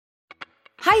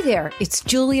Hi there, it's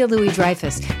Julia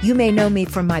Louis-Dreyfus. You may know me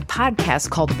from my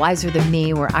podcast called Wiser Than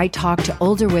Me, where I talk to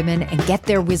older women and get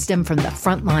their wisdom from the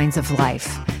front lines of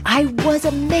life. I was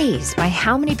amazed by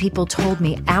how many people told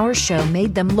me our show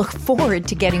made them look forward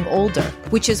to getting older,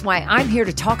 which is why I'm here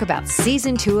to talk about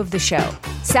season 2 of the show.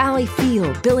 Sally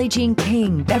Field, Billie Jean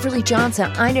King, Beverly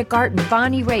Johnson, Ina Garten,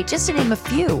 Bonnie Raitt, just to name a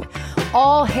few.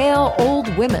 All hail old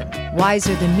women.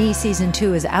 Wiser Than Me season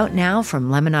 2 is out now from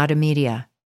Lemonada Media.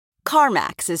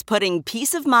 CarMax is putting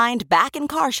peace of mind back in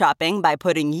car shopping by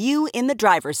putting you in the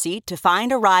driver's seat to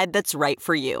find a ride that's right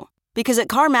for you. Because at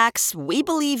CarMax, we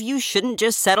believe you shouldn't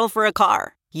just settle for a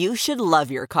car. You should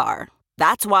love your car.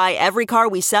 That's why every car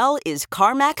we sell is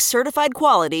CarMax certified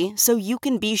quality, so you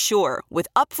can be sure with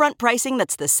upfront pricing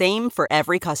that's the same for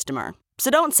every customer. So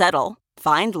don't settle.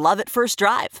 Find love at first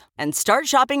drive and start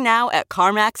shopping now at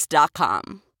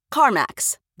CarMax.com.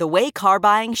 CarMax, the way car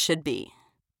buying should be.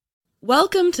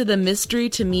 Welcome to the Mystery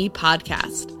to Me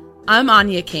podcast. I'm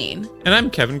Anya Kane. And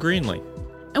I'm Kevin Greenlee.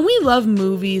 And we love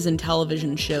movies and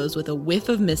television shows with a whiff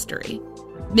of mystery.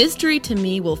 Mystery to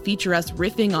Me will feature us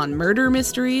riffing on murder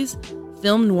mysteries,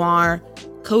 film noir,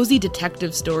 cozy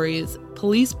detective stories,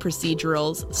 police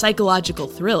procedurals, psychological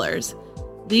thrillers,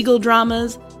 legal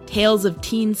dramas, tales of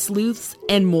teen sleuths,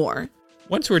 and more.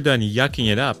 Once we're done yucking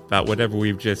it up about whatever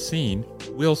we've just seen,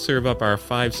 we'll serve up our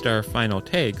 5-star final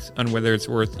takes on whether it's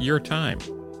worth your time.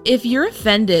 If you're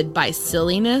offended by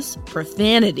silliness,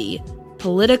 profanity,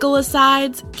 political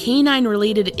asides,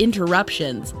 canine-related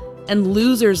interruptions, and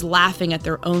losers laughing at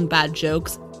their own bad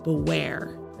jokes,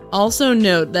 beware. Also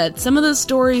note that some of the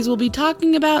stories we'll be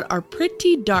talking about are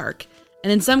pretty dark,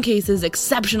 and in some cases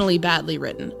exceptionally badly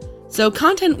written. So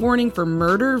content warning for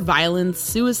murder, violence,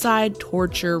 suicide,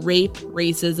 torture, rape,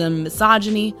 racism,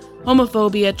 misogyny,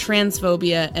 homophobia,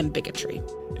 transphobia, and bigotry.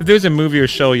 If there's a movie or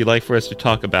show you'd like for us to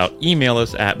talk about, email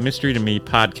us at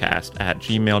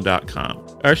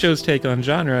mysterytomepodcast@gmail.com. Our show's take on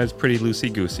genre is pretty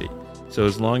loosey-goosey, so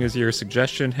as long as your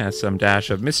suggestion has some dash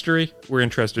of mystery, we're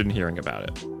interested in hearing about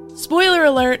it. Spoiler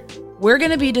alert! We're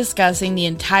going to be discussing the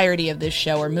entirety of this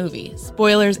show or movie,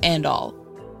 spoilers and all.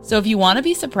 So if you want to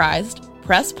be surprised,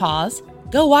 press pause,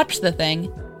 go watch the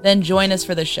thing, then join us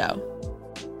for the show.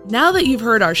 Now that you've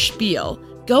heard our spiel,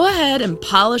 go ahead and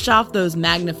polish off those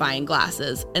magnifying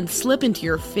glasses and slip into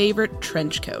your favorite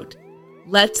trench coat.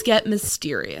 Let's get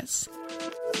mysterious.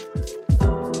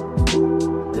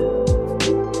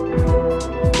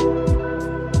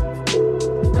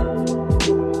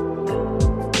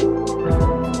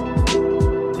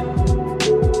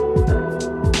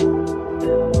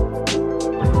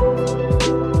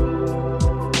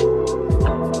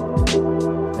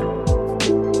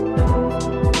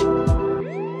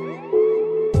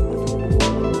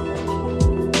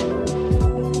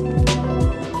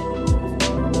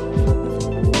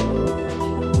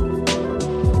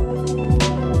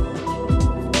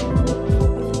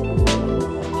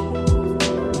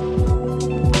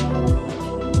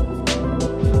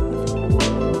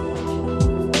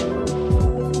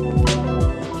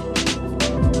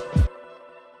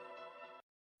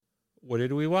 What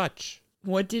did we watch?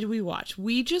 What did we watch?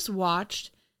 We just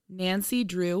watched Nancy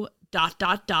Drew ...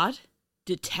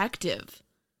 Detective,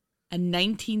 a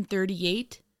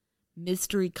 1938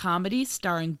 mystery comedy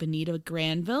starring Benita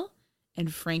Granville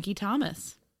and Frankie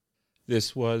Thomas.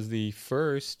 This was the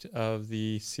first of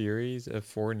the series of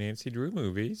 4 Nancy Drew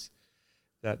movies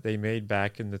that they made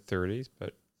back in the 30s,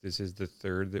 but this is the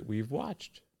third that we've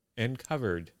watched and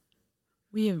covered.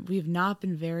 We have not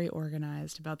been very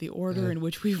organized about the order in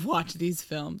which we've watched these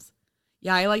films.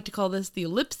 Yeah, I like to call this the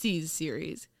Ellipses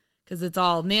series because it's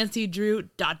all Nancy Drew ...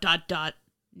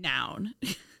 noun.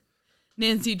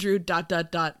 Nancy Drew ...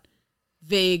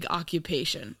 vague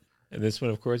occupation. And this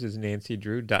one, of course, is Nancy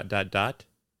Drew ... detective.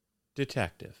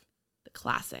 The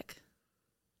classic.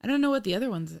 I don't know what the other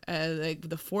ones, like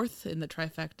the fourth in the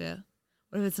trifecta.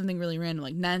 What if it's something really random,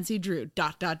 like Nancy Drew ...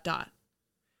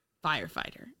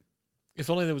 firefighter. If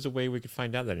only there was a way we could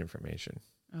find out that information.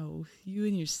 Oh, you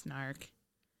and your snark.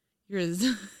 You're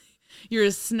as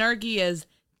snarky as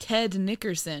Ted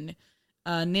Nickerson,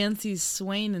 Nancy's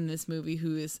swain in this movie,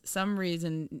 who is some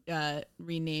reason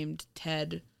renamed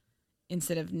Ted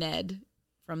instead of Ned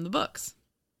from the books.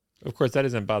 Of course, that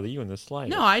doesn't bother you in the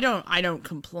slightest. No, I don't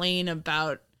complain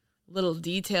about little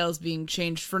details being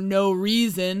changed for no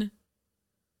reason,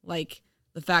 like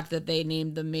the fact that they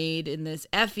named the maid in this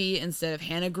Effie instead of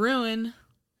Hannah Gruen.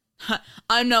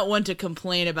 I'm not one to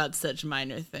complain about such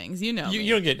minor things, you know.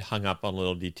 You don't get hung up on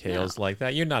little details like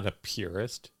that. You're not a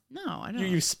purist. No, I don't.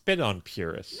 You spit on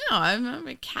purists. No, I'm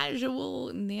a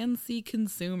casual Nancy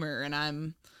consumer, and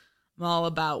I'm all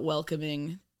about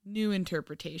welcoming new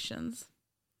interpretations.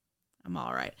 I'm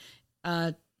all right.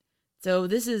 So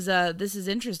this is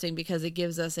interesting because it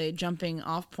gives us a jumping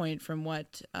off point from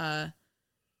what the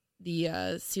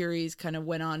series kind of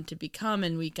went on to become,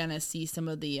 and we kind of see some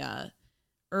of the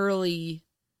early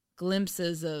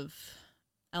glimpses of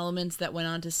elements that went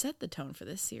on to set the tone for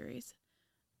this series.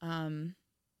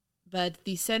 But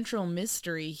the central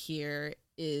mystery here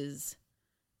is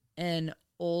an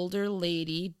older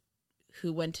lady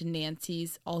who went to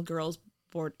Nancy's all-girls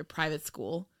private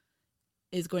school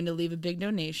is going to leave a big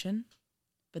donation,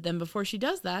 but then before she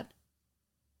does that,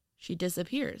 she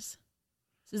disappears.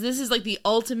 So this is like the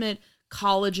ultimate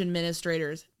college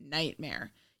administrator's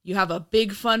nightmare. You have a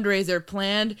big fundraiser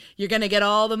planned, you're going to get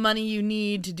all the money you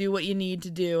need to do what you need to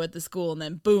do at the school, and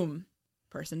then boom,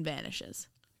 person vanishes.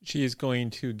 She is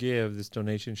going to give, this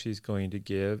donation she's going to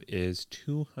give is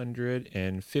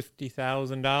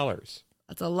 $250,000.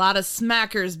 That's a lot of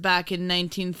smackers back in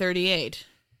 1938.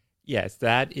 Yes,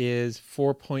 that is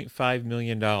 $4.5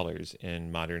 million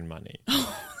in modern money.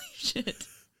 Holy shit.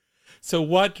 So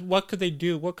what could they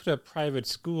do? What could a private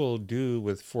school do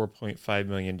with $4.5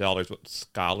 million? What,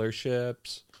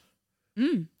 scholarships?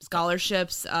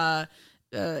 Scholarships,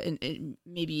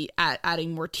 maybe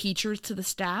adding more teachers to the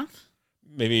staff.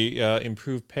 Maybe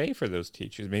improve pay for those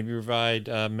teachers. Maybe provide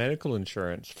medical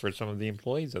insurance for some of the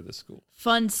employees of the school.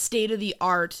 Fund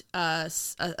state-of-the-art, a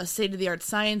state-of-the-art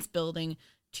science building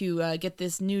to get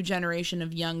this new generation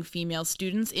of young female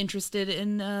students interested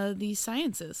in the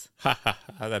sciences. Ha ha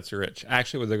ha, that's rich.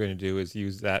 Actually, what they're going to do is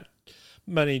use that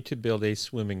money to build a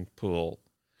swimming pool.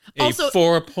 Also,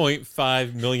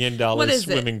 $4.5 million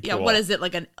swimming pool. Yeah, what is it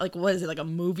like a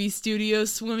movie studio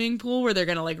swimming pool where they're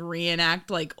gonna like reenact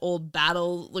like old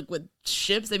battle like with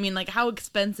ships? I mean, like how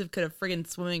expensive could a friggin'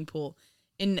 swimming pool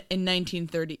in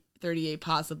 1938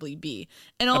 possibly be?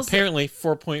 And also apparently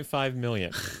 $4.5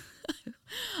 million.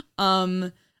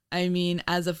 I mean,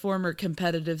 as a former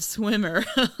competitive swimmer,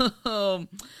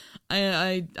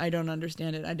 I don't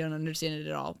understand it. I don't understand it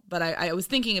at all. But I was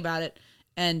thinking about it.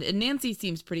 And Nancy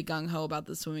seems pretty gung-ho about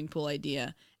the swimming pool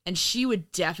idea. And she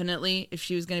would definitely, if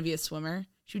she was going to be a swimmer,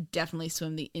 she would definitely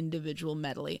swim the individual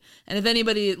medley. And if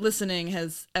anybody listening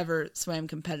has ever swam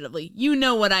competitively, you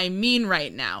know what I mean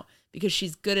right now. Because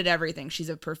she's good at everything. She's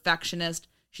a perfectionist.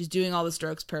 She's doing all the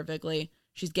strokes perfectly.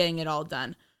 She's getting it all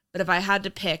done. But if I had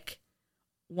to pick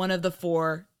one of the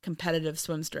 4 competitive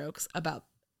swim strokes about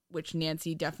which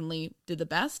Nancy definitely did the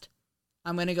best,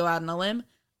 I'm going to go out on a limb.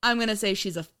 I'm going to say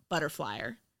she's a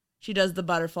butterflyer. She does the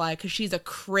butterfly because she's a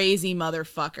crazy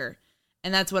motherfucker.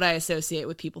 And that's what I associate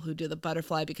with people who do the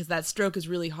butterfly because that stroke is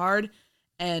really hard.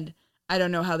 And I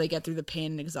don't know how they get through the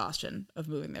pain and exhaustion of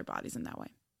moving their bodies in that way.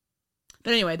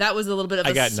 But anyway, that was a little bit of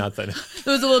I got nothing. It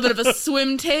was a little bit of a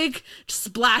swim take,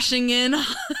 splashing in,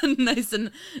 nice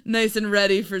and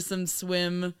ready for some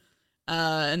swim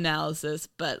analysis.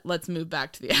 But let's move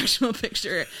back to the actual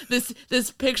picture.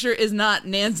 This picture is not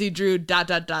Nancy Drew ...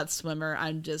 swimmer.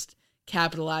 I'm just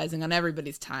capitalizing on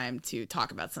everybody's time to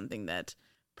talk about something that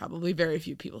probably very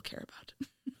few people care about.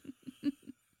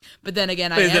 But then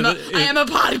again, I am a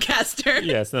podcaster.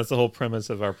 Yes, that's the whole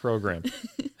premise of our program.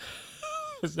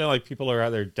 It's not like people are out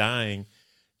there dying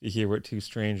to hear what 2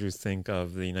 strangers think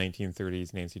of the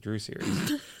 1930s Nancy Drew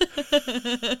series.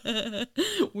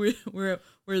 We're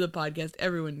the podcast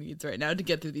everyone needs right now to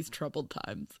get through these troubled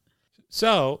times.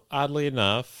 So, oddly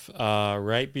enough,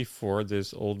 right before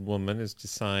this old woman is to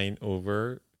sign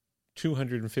over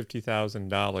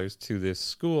 $250,000 to this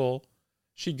school,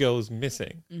 she goes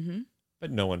missing. Mm-hmm.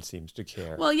 But no one seems to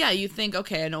care. Well, yeah, you think,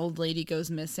 okay, an old lady goes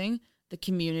missing. The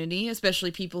community, especially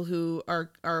people who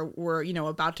were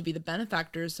about to be the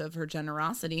benefactors of her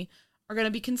generosity, are going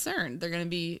to be concerned. They're going to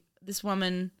be, this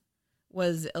woman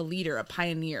was a leader, a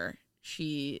pioneer.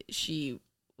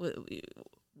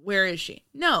 Where is she?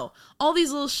 No, all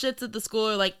these little shits at the school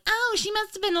are like, oh, she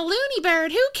must have been a loony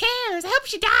bird. Who cares? I hope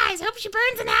she dies. I hope she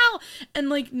burns in hell. And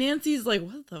like Nancy's like,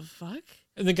 what the fuck?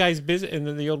 And the guy's and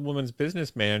then the old woman's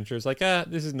business manager is like,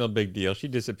 this is no big deal. She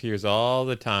disappears all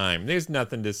the time. There's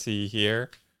nothing to see here.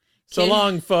 So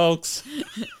long, folks.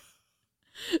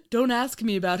 Don't ask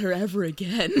me about her ever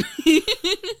again.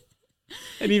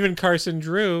 And even Carson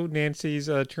Drew, Nancy's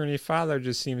attorney father,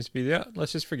 just seems to be,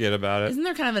 let's just forget about it. Isn't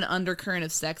there kind of an undercurrent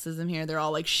of sexism here? They're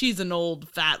all like, she's an old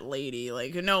fat lady.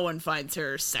 Like, no one finds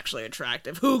her sexually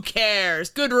attractive. Who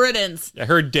cares? Good riddance. Yeah,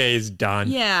 her day's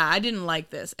done. Yeah, I didn't like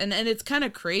this. And it's kind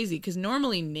of crazy because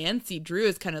normally Nancy Drew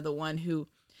is kind of the one who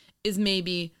is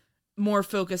maybe more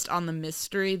focused on the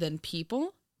mystery than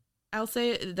people. I'll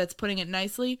say that's putting it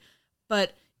nicely.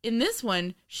 But in this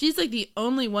one, she's like the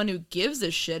only one who gives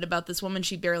a shit about this woman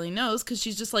she barely knows because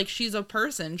she's just like, she's a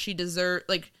person. She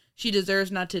She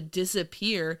deserves not to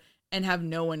disappear and have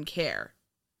no one care.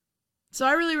 So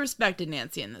I really respected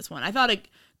Nancy in this one. I thought it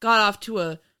got off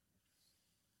to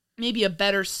maybe a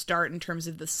better start in terms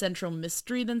of the central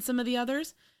mystery than some of the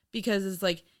others, because it's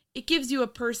like, it gives you a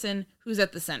person who's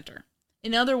at the center.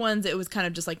 In other ones, it was kind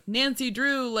of just like, Nancy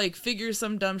Drew, like, figures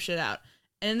some dumb shit out.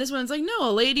 And in this one, it's like, no,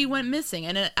 a lady went missing.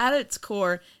 And at its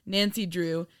core, Nancy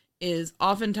Drew is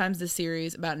oftentimes the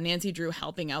series about Nancy Drew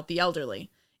helping out the elderly.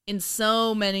 In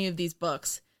so many of these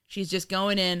books, she's just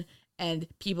going in and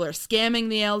people are scamming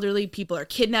the elderly, people are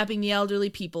kidnapping the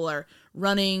elderly, people are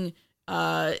running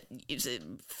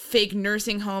fake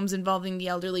nursing homes involving the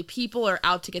elderly, people are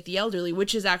out to get the elderly,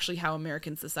 which is actually how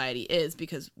American society is,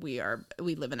 because we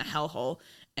live in a hellhole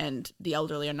and the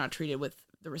elderly are not treated with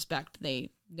the respect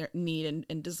they need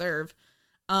and deserve.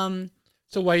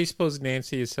 So why do you suppose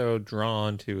Nancy is so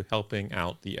drawn to helping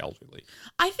out the elderly?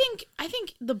 I think having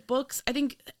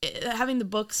the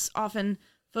books often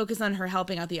focus on her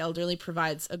helping out the elderly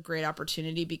provides a great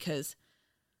opportunity, because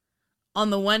on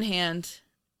the one hand,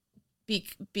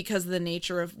 because of the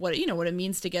nature of what it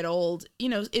means to get old,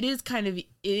 it is kind of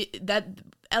that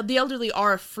the elderly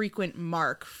are a frequent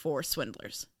mark for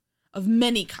swindlers of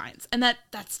many kinds, and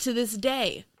that's to this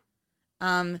day.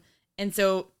 And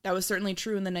so that was certainly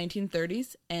true in the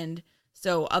 1930s. And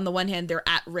so on the one hand, they're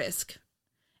at risk.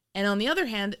 And on the other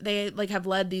hand, they have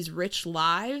led these rich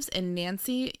lives. And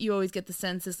Nancy, you always get the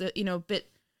sense is that,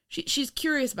 she's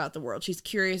curious about the world. She's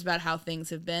curious about how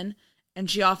things have been. And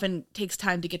she often takes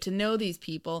time to get to know these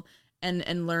people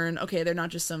and learn, okay, they're not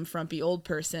just some frumpy old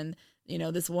person.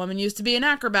 This woman used to be an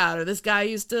acrobat, or this guy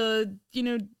used to,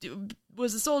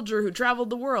 was a soldier who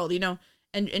traveled the world,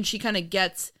 and she kind of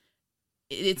gets,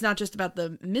 it's not just about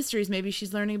the mysteries. Maybe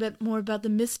she's learning a bit more about the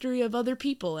mystery of other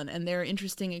people and their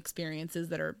interesting experiences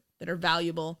that are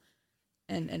valuable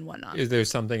and whatnot. Is there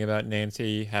something about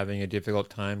Nancy having a difficult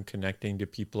time connecting to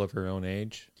people of her own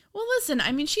age? Well, listen,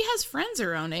 I mean, she has friends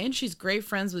her own age. She's great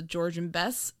friends with George and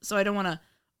Bess, so I don't want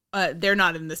to, they're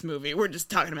not in this movie. We're just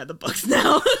talking about the books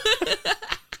now.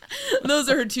 Those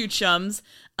are her two chums.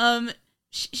 I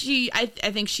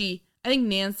think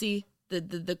Nancy,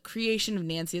 the creation of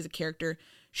Nancy as a character,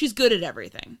 she's good at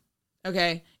everything.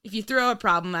 Okay? If you throw a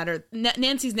problem at her,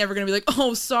 Nancy's never going to be like,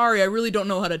 oh, sorry, I really don't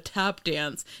know how to tap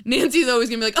dance. Nancy's always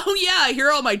going to be like, oh, yeah, here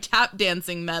are all my tap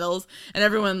dancing medals. And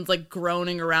everyone's like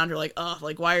groaning around her like, oh,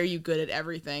 like, why are you good at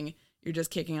everything? You're just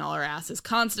kicking all our asses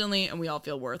constantly, and we all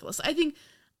feel worthless. I think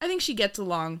she gets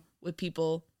along with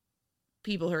people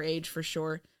her age for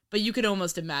sure. But you could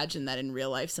almost imagine that in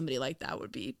real life, somebody like that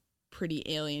would be pretty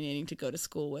alienating to go to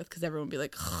school with, because everyone would be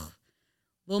like,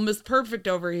 little Miss Perfect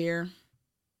over here.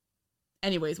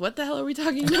 Anyways, what the hell are we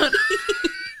talking about?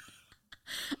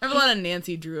 I have a lot of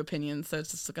Nancy Drew opinions, so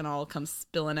it's just going to all come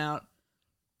spilling out.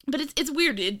 But it's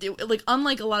weird. Like,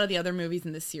 unlike a lot of the other movies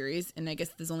in this series, and I guess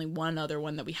there's only one other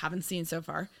one that we haven't seen so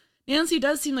far, Nancy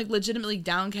does seem like legitimately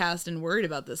downcast and worried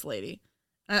about this lady.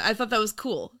 I thought that was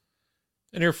cool.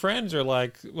 And her friends are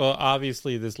like, well,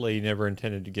 obviously this lady never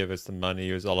intended to give us the money.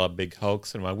 It was all a big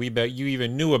hoax. And we bet you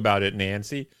even knew about it,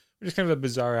 Nancy. Just kind of a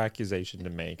bizarre accusation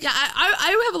to make. Yeah,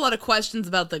 I have a lot of questions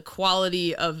about the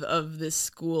quality of this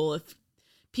school. If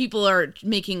people are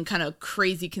making kind of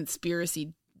crazy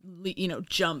conspiracy,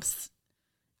 jumps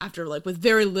after with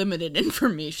very limited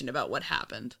information about what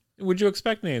happened. Would you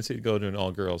expect Nancy to go to an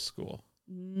all-girls school?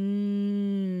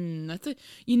 You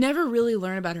never really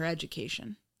learn about her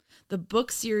education. The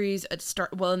book series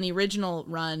in the original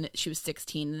run, she was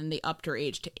 16, and then they upped her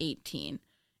age to 18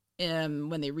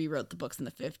 when they rewrote the books in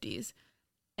the 50s.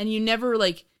 And you never,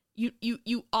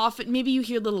 you often, maybe you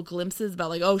hear little glimpses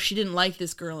about, oh, she didn't like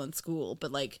this girl in school,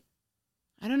 but,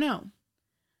 I don't know.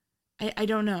 I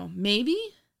don't know. Maybe?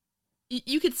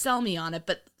 You could sell me on it,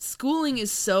 but schooling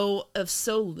is of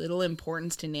so little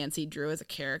importance to Nancy Drew as a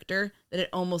character that it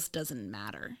almost doesn't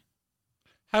matter.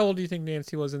 How old do you think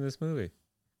Nancy was in this movie?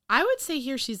 I would say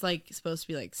here she's supposed to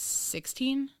be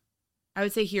 16. I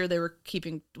would say here they were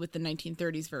keeping with the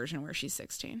 1930s version where she's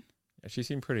 16. Yeah, she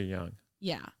seemed pretty young.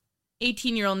 Yeah.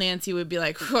 18-year-old Nancy would be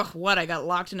like, what, I got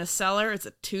locked in a cellar? It's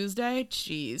a Tuesday?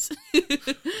 Jeez.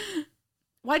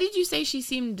 Why did you say she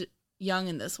seemed young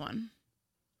in this one?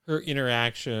 Her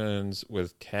interactions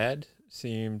with Ted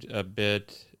seemed a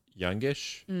bit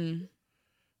youngish. Mm.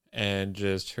 And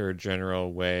just her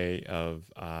general way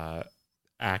of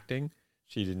acting.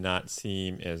 She did not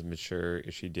seem as mature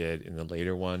as she did in the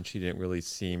later one. She didn't really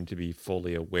seem to be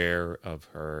fully aware of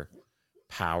her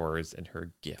powers and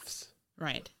her gifts.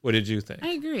 Right. What did you think? I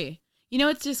agree.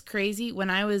 It's just crazy. So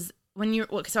I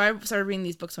started reading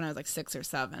these books when I was 6 or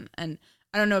 7. And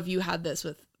I don't know if you had this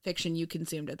with fiction you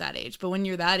consumed at that age. But when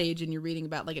you're that age and you're reading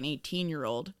about like an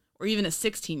 18-year-old or even a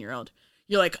 16-year-old,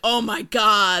 you're like, oh my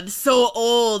God, so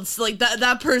old. So like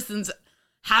that person's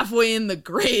halfway in the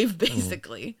grave,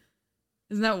 basically.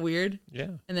 Isn't that weird? Yeah.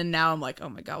 And then now I'm like, oh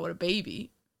my God, what a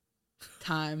baby.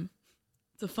 Time.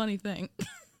 It's a funny thing.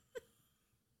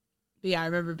 But yeah, I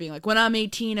remember being like, when I'm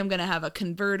 18, I'm going to have a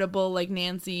convertible like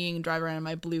Nancy and drive around in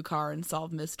my blue car and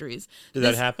solve mysteries. Did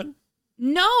that happen?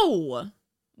 No.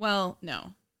 Well,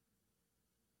 no.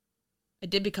 I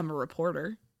did become a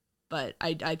reporter, but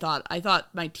I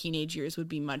thought my teenage years would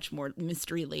be much more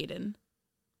mystery laden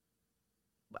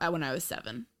when I was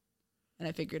 7. And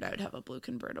I figured I would have a blue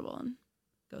convertible and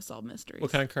go solve mysteries.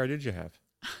 What kind of car did you have?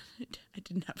 I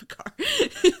didn't have a car.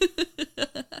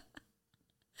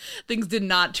 Things did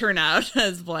not turn out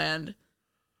as planned.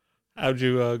 How'd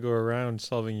you go around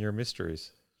solving your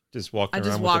mysteries? Just walking around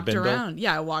with a bindle? I just walked around.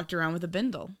 Yeah, I walked around with a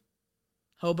bindle.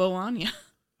 Hobo on ya.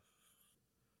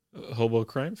 Hobo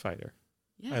crime fighter.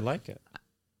 Yeah. I like it.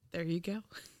 There you go.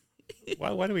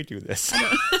 Why do we do this?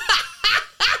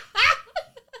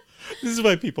 This is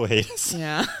why people hate us.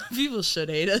 Yeah, people should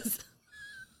hate us.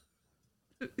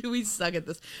 We suck at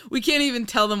this. We can't even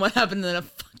tell them what happened in a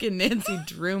fucking Nancy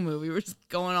Drew movie. We're just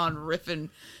going on riffing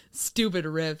stupid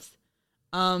riffs.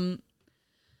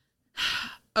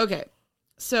 Okay,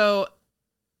 so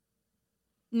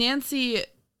Nancy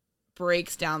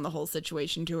breaks down the whole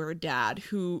situation to her dad,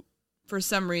 who, for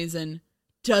some reason,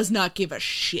 does not give a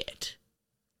shit.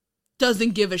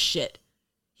 Doesn't give a shit.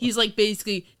 He's like,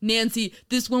 basically, Nancy,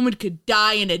 this woman could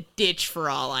die in a ditch for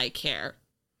all I care.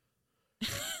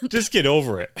 Just get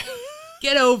over it.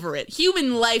 Get over it.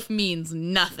 Human life means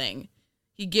nothing.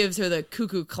 He gives her the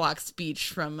cuckoo clock speech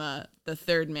from The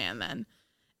Third Man then.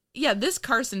 Yeah, this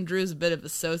Carson Drew's a bit of a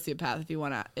sociopath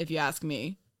if you ask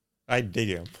me. I dig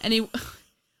him. And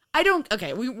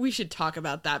we should talk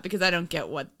about that because I don't get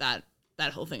what that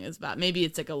whole thing is about. Maybe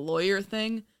it's like a lawyer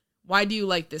thing. Why do you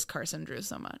like this Carson Drew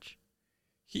so much?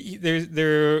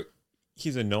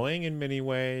 He's annoying in many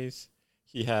ways.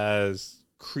 He has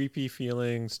creepy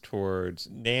feelings towards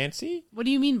Nancy. What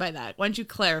do you mean by that? Why don't you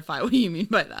clarify what do you mean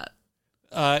by that?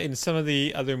 In some of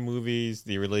the other movies,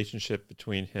 the relationship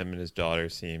between him and his daughter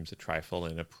seems a trifle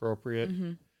inappropriate.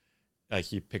 Mm-hmm. Like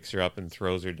he picks her up and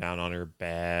throws her down on her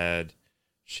bed.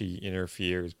 She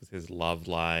interferes with his love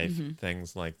life, mm-hmm.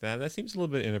 things like that. That seems a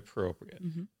little bit inappropriate.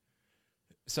 Mm-hmm.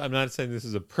 So I'm not saying this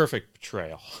is a perfect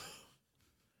portrayal.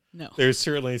 No. There's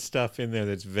certainly stuff in there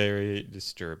that's very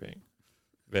disturbing,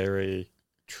 very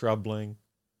troubling,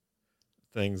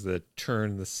 things that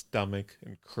turn the stomach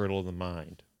and curdle the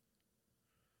mind.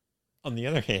 On the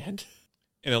other hand,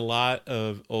 in a lot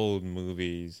of old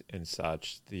movies and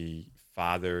such, the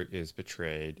father is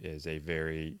portrayed as a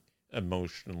very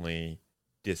emotionally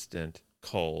distant,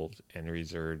 cold, and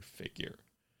reserved figure.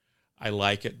 I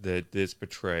like it that this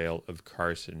portrayal of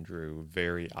Carson Drew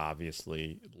very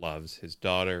obviously loves his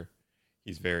daughter.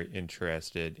 He's very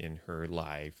interested in her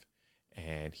life,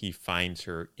 and he finds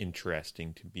her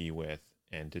interesting to be with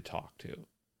and to talk to.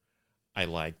 I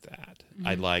like that. Mm-hmm.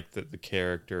 I like that the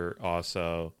character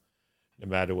also, no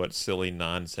matter what silly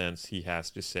nonsense he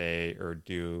has to say or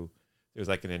do, there's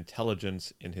like an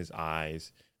intelligence in his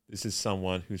eyes. This is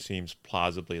someone who seems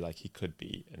plausibly like he could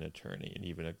be an attorney, and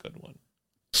even a good one.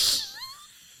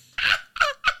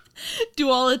 Do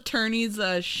all attorneys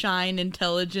shine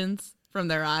intelligence from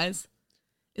their eyes?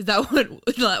 Is that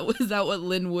what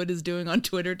Lynn Wood is doing on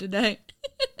Twitter today?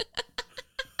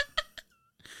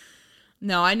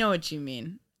 No, I know what you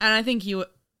mean. And I think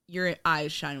your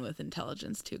eyes shine with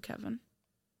intelligence too, Kevin.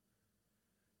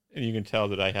 And you can tell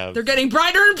that I have... They're getting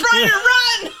brighter and brighter!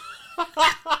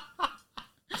 Run!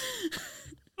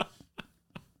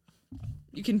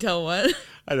 You can tell what?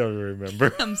 I don't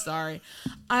remember. I'm sorry.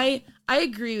 I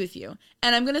agree with you.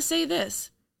 And I'm going to say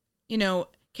this. You know,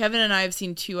 Kevin and I have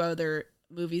seen 2 other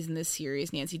movies in this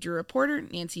series, Nancy Drew Reporter,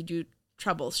 Nancy Drew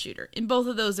Troubleshooter. In both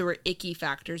of those, there were icky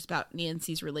factors about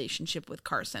Nancy's relationship with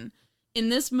Carson. In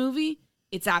this movie,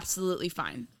 it's absolutely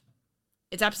fine.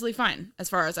 It's absolutely fine, as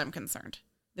far as I'm concerned.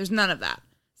 There's none of that.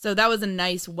 So that was a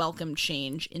nice welcome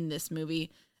change in this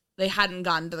movie. They hadn't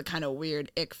gotten to the kind of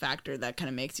weird ick factor that kind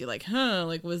of makes you like,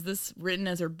 like, was this written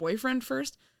as her boyfriend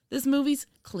first? This movie's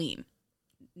clean.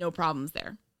 No problems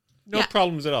there. No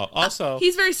problems at all. Also,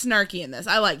 he's very snarky in this.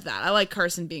 I like that. I like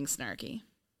Carson being snarky.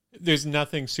 There's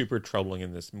nothing super troubling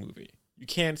in this movie. You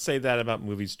can't say that about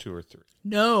movies 2 or 3.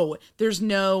 No, there's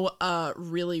no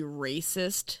really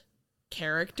racist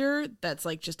character that's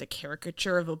like just a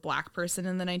caricature of a black person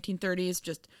in the 1930s.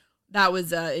 Just that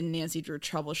was in Nancy Drew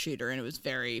Troubleshooter, and it was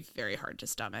very, very hard to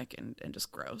stomach and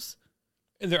just gross.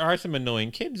 And there are some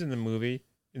annoying kids in the movie,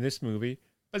 in this movie,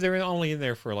 but they're only in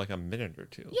there for like a minute or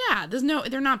two. Yeah,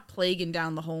 they're not plaguing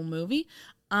down the whole movie.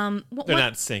 They're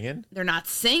not singing. They're not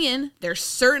singing. They're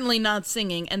certainly not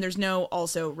singing, and there's no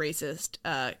also racist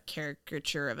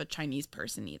caricature of a Chinese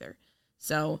person either.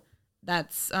 So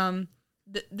that's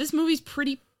this movie's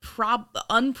pretty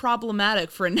unproblematic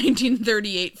for a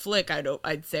 1938 flick.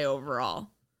 I'd say overall.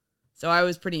 So I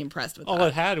was pretty impressed with that. All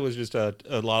it had was just a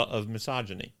lot of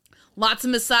misogyny. Lots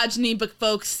of misogyny, but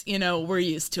folks, we're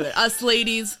used to it. Us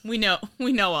ladies, we know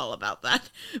all about that.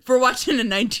 If we're watching a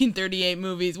 1938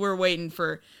 movies, we're waiting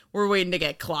to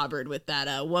get clobbered with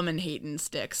that woman hating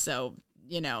stick. So,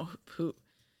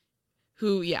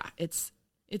 who yeah, it's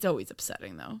always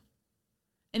upsetting though.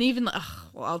 And even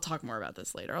I'll talk more about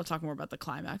this later. I'll talk more about the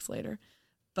climax later.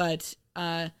 But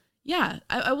yeah,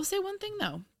 I will say one thing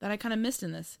though that I kind of missed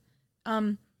in this.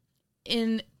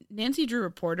 In Nancy Drew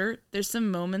Reporter, there's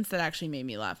some moments that actually made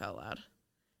me laugh out loud.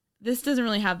 This doesn't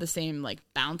really have the same like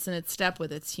bounce in its step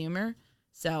with its humor.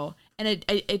 So, and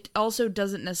it also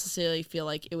doesn't necessarily feel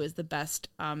like it was the best.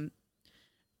 In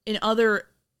other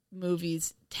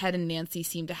movies, Ted and Nancy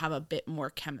seem to have a bit more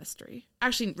chemistry.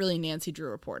 Actually, really Nancy Drew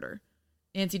Reporter.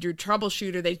 Nancy Drew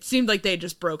Troubleshooter, they seemed like they had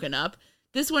just broken up.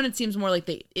 This one, it seems more like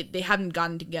they haven't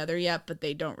gotten together yet, but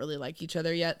they don't really like each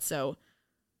other yet. So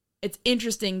it's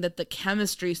interesting that the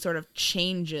chemistry sort of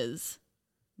changes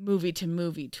movie to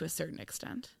movie to a certain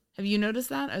extent. Have you noticed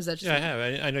that? Or is that just I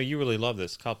have. I know you really love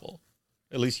this couple.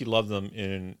 At least you love them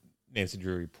in Nancy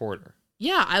Drew Reporter.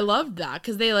 Yeah, I loved that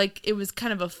because it was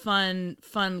kind of a fun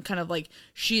kind of like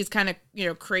she's kind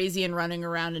of, crazy and running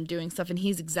around and doing stuff and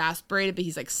he's exasperated, but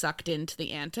he's like sucked into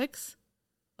the antics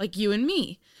like you and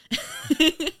me.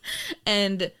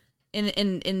 And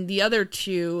in the other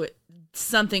two,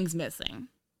 something's missing.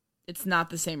 It's not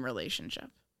the same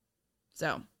relationship.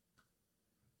 So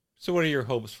what are your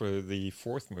hopes for the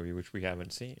fourth movie, which we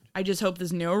haven't seen? I just hope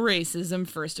there's no racism,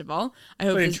 first of all.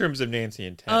 But in terms of Nancy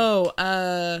and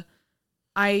Ted.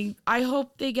 I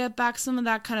hope they get back some of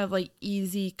that kind of like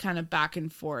easy kind of back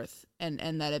and forth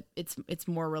and that it's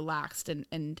more relaxed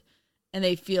and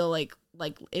they feel like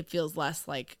it feels less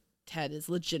like Ted is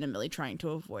legitimately trying to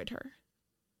avoid her.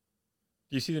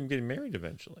 Do you see them getting married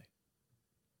eventually?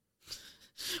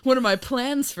 What are my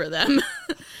plans for them?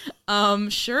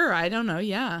 Sure, I don't know,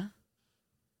 yeah.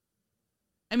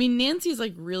 I mean, Nancy's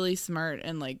like really smart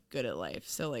and like good at life,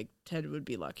 so like Ted would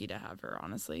be lucky to have her,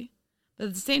 honestly. But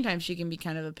at the same time, she can be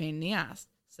kind of a pain in the ass.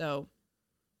 So,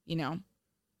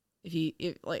 if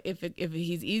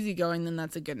he's easygoing, then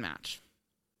that's a good match.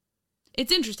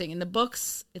 It's interesting. In the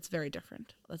books, it's very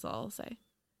different. That's all I'll say.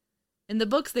 In the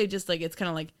books, they just like it's kind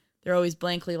of like they're always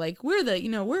blankly like we're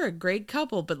a great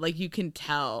couple, but like you can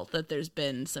tell that there's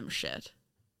been some shit.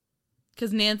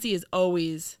 Because Nancy is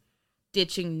always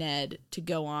ditching Ned to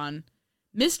go on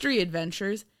mystery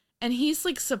adventures, and he's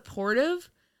like supportive.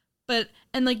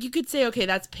 And like you could say, okay,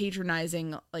 that's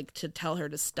patronizing, like to tell her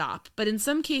to stop. But in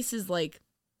some cases, like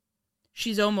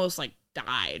she's almost like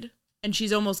died and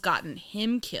she's almost gotten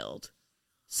him killed.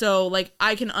 So like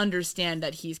I can understand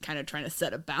that he's kind of trying to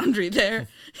set a boundary there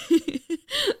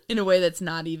in a way that's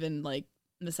not even like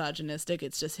misogynistic.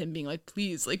 It's just him being like,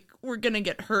 please, like we're going to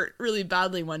get hurt really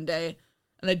badly one day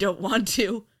and I don't want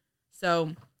to.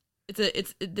 So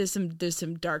there's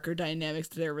some darker dynamics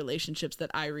to their relationships that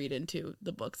I read into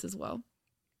the books as well.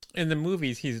 In the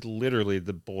movies, he's literally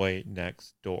the boy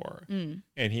next door. And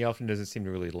he often doesn't seem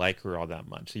to really like her all that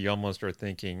much. So you almost are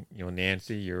thinking,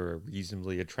 Nancy, you're a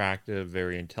reasonably attractive,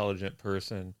 very intelligent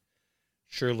person.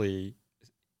 Surely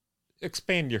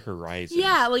expand your horizons.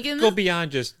 Yeah, like go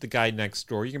beyond just the guy next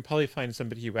door. You can probably find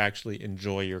somebody who actually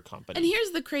enjoy your company. And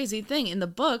here's the crazy thing. In the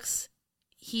books,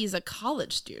 he's a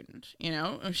college student,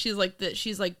 she's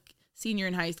like senior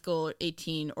in high school,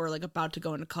 18 or like about to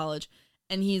go into college.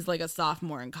 And he's like a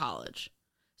sophomore in college.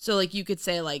 So like you could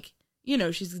say like,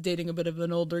 she's dating a bit of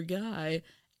an older guy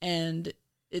and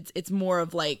it's more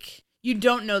of like, you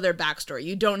don't know their backstory.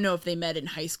 You don't know if they met in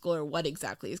high school or what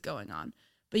exactly is going on.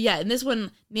 But yeah, in this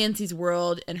one, Nancy's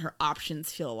world and her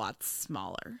options feel a lot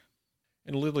smaller.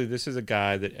 And literally, this is a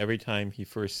guy that every time he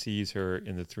first sees her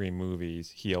in the three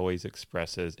movies, he always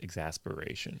expresses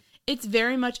exasperation. It's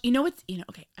very much,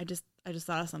 okay, I just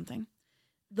thought of something.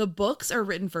 The books are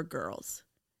written for girls,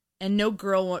 and no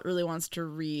girl really wants to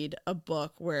read a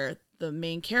book where the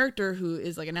main character, who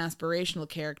is like an aspirational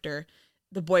character,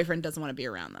 the boyfriend doesn't want to be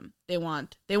around them. They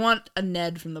want a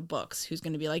Ned from the books who's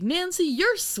going to be like, Nancy,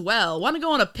 you're swell. Want to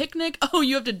go on a picnic? Oh,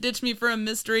 you have to ditch me for a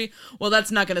mystery? Well, that's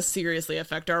not going to seriously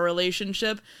affect our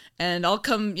relationship. And I'll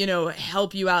come,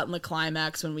 help you out in the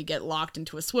climax when we get locked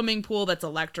into a swimming pool that's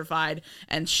electrified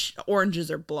and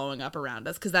oranges are blowing up around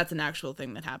us. Because that's an actual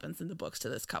thing that happens in the books to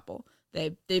this couple.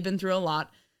 They've been through a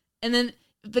lot. And then,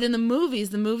 but in the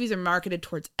movies are marketed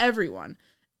towards everyone.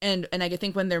 And I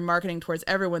think when they're marketing towards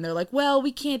everyone, they're like, well,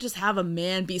 we can't just have a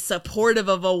man be supportive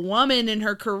of a woman in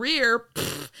her career.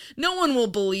 Pfft, no one will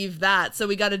believe that. So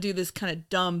we got to do this kind of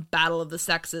dumb battle of the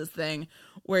sexes thing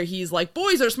where he's like,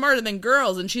 boys are smarter than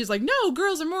girls. And she's like, no,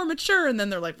 girls are more mature. And then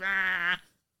they're like, ah.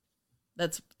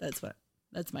 That's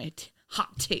my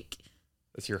hot take.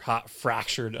 That's your hot,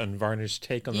 fractured, unvarnished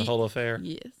take on the whole affair?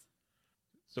 Yes.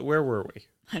 So where were we?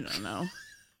 I don't know.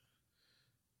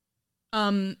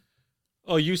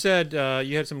 Oh, you said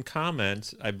you had some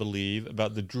comments, I believe,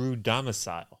 about the Drew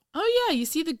domicile. Oh, yeah. You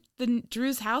see the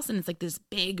Drew's house, and it's like this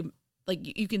big, like,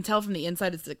 you can tell from the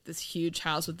inside, it's like this huge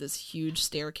house with this huge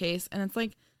staircase. And it's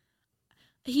like,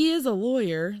 he is a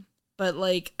lawyer, but,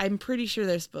 like, I'm pretty sure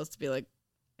they're supposed to be, like,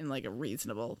 in, like, a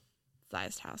reasonable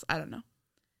sized house. I don't know.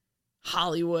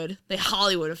 Hollywood. They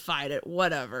Hollywoodified it.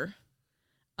 Whatever.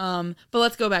 But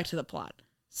let's go back to the plot.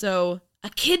 So, a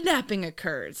kidnapping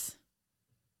occurs.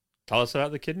 Tell us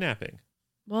about the kidnapping.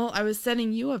 Well, I was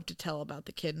setting you up to tell about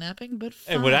the kidnapping, but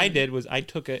fine. And what I did was I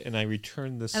took it and I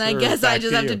returned the serve. And I guess I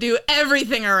just have to do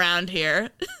everything around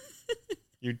here.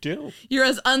 You do. You're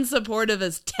as unsupportive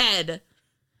as Ted.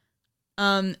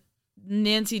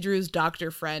 Nancy Drew's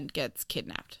doctor friend gets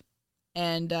kidnapped.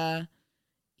 And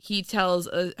he tells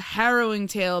a harrowing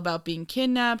tale about being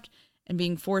kidnapped and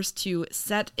being forced to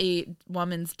set a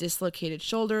woman's dislocated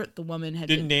shoulder. The woman had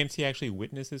Didn't Nancy actually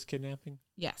witness his kidnapping?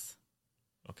 Yes.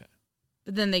 Okay.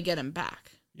 But then they get him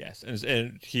back. Yes,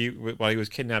 and he, while he was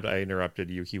kidnapped, I interrupted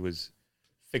you. He was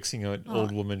fixing an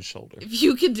old woman's shoulder. If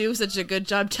you could do such a good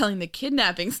job telling the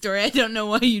kidnapping story, I don't know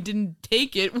why you didn't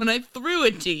take it when I threw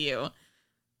it to you.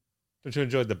 Don't you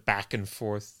enjoy the back and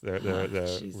forth,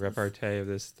 the repartee of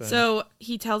this thing? So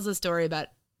he tells a story about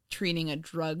treating a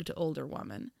drugged older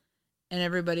woman. And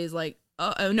everybody's like,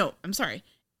 oh no, I'm sorry.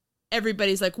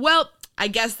 Everybody's like, well, I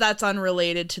guess that's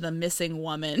unrelated to the missing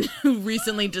woman who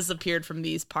recently disappeared from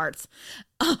these parts.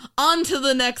 On to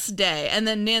the next day. And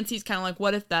then Nancy's kind of like,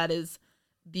 what if that is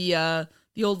the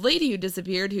old lady who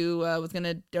disappeared who was going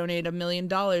to donate $1 million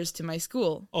to my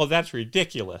school? Oh, that's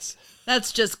ridiculous.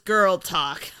 That's just girl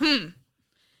talk.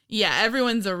 Yeah,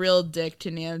 everyone's a real dick to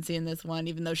Nancy in this one,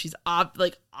 even though she's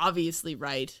obviously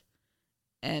right.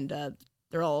 And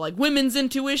they're all like, women's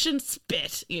intuition,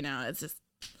 spit. It's just,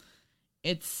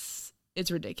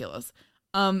 it's ridiculous.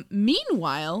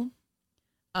 Meanwhile,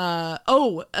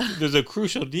 there's a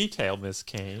crucial detail, Miss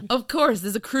Kane. Of course,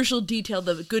 there's a crucial detail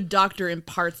that the good doctor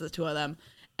imparts to them,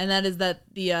 and that is that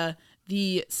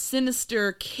the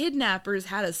sinister kidnappers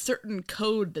had a certain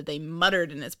code that they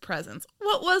muttered in his presence.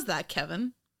 What was that,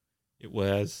 Kevin? It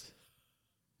was.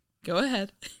 Go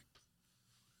ahead.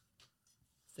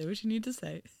 Say what you need to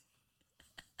say.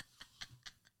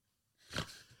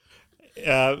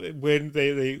 When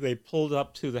they pulled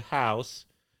up to the house,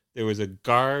 there was a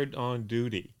guard on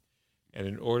duty. And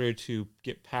in order to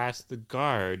get past the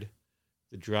guard,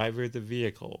 the driver of the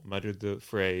vehicle muttered the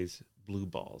phrase, blue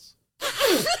balls.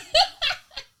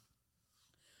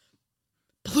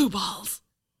 Blue balls.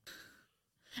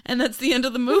 And that's the end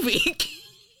of the movie.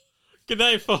 Good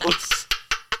night, folks.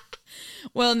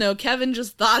 Well, no, Kevin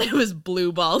just thought it was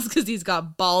blue balls because he's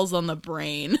got balls on the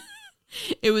brain.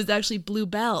 It was actually blue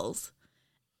bells.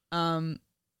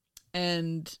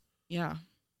 And yeah.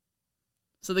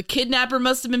 So the kidnapper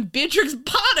must have been Beatrix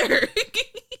Potter.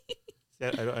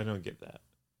 I don't get that.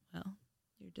 Well,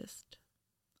 you're just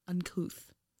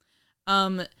uncouth.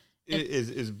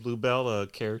 Is Bluebell a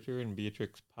character in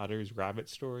Beatrix Potter's rabbit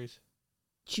stories?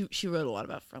 She wrote a lot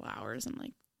about flowers, and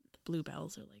like the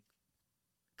bluebells are like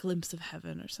glimpse of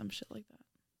heaven or some shit like that.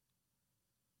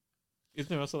 Isn't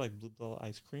there also like Bluebell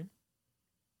ice cream?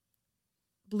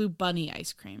 Blue bunny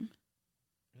ice cream.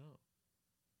 No.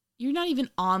 You're not even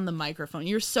on the microphone.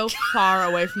 You're so far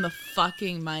away from the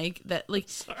fucking mic that like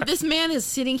this man is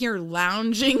sitting here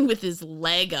lounging with his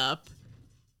leg up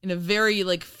in a very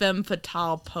like femme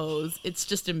fatale pose. It's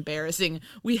just embarrassing.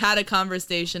 We had a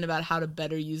conversation about how to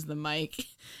better use the mic,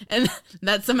 and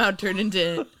that somehow turned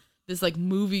into this like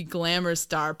movie glamour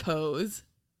star pose.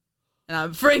 And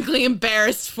I'm frankly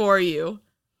embarrassed for you.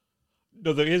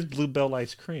 No, there is Bluebell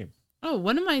ice cream. Oh,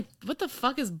 what the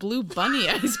fuck is Blue Bunny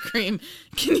ice cream?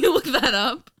 Can you look that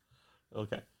up?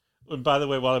 Okay. And by the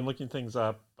way, while I'm looking things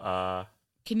up,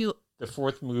 can you? The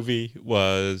fourth movie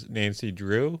was Nancy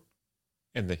Drew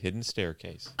and the Hidden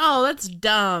Staircase. Oh, that's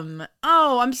dumb.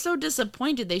 Oh, I'm so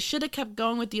disappointed. They should have kept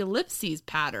going with the ellipses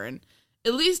pattern.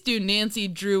 At least do Nancy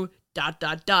Drew ...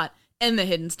 and the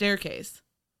Hidden Staircase.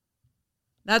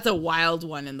 That's a wild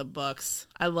one in the books.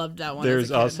 I loved that one.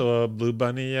 There's also a Blue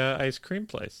Bunny ice cream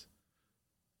place.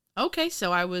 Okay,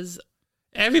 so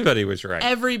Everybody was right.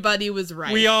 Everybody was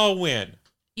right. We all win.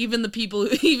 Even the people,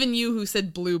 even you who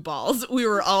said blue balls, we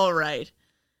were all right.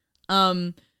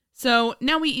 So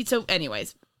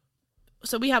anyways,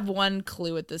 we have one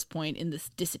clue at this point in this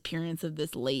disappearance of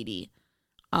this lady.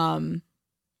 And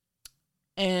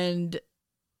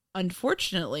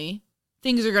unfortunately,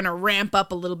 things are going to ramp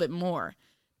up a little bit more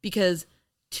because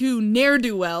two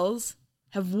ne'er-do-wells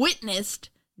have witnessed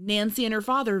Nancy and her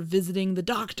father visiting the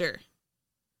doctor.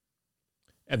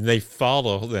 And they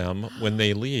follow them when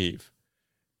they leave.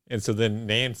 And so then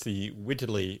Nancy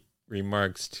wittily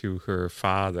remarks to her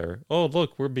father, "Oh,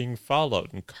 look, we're being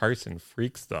followed." And Carson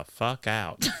freaks the fuck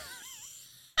out.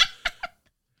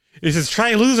 He says,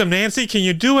 "Try to lose him, Nancy. Can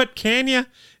you do it? Can you?"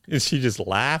 And she just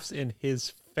laughs in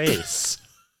his face.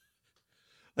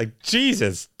 Like,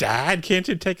 Jesus, Dad, can't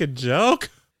you take a joke?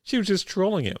 She was just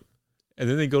trolling him. And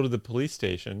then they go to the police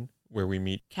station where we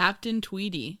meet Captain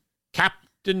Tweedy.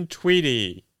 Captain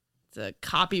Tweedy. It's a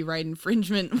copyright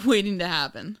infringement waiting to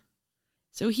happen.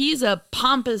 So he's a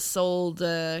pompous-souled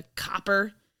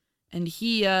copper, and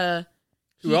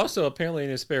who also apparently in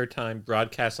his spare time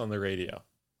broadcasts on the radio.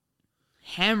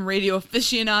 Ham radio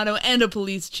aficionado and a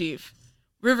police chief.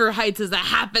 River Heights is a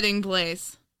happening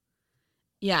place.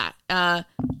 Yeah. Now,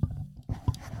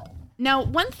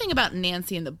 one thing about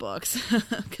Nancy in the books,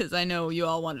 because I know you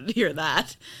all wanted to hear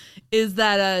that, is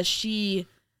that she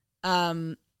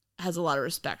has a lot of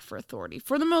respect for authority,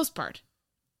 for the most part.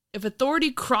 If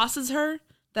authority crosses her,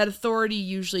 that authority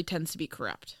usually tends to be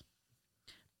corrupt.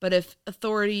 But if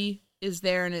authority is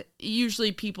there, and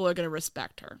usually people are going to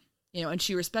respect her, and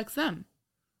she respects them.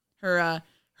 Her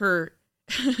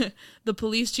the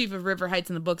police chief of River Heights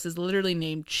in the books is literally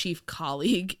named Chief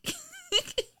Colleague.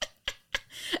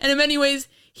 And in many ways,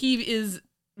 he is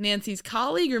Nancy's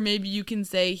colleague, or maybe you can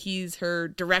say he's her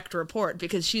direct report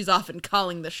because she's often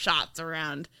calling the shots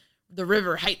around the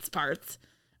River Heights parts.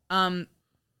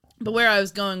 But where I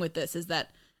was going with this is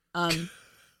that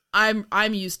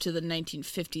I'm used to the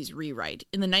 1950s rewrite.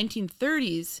 In the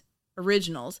 1930s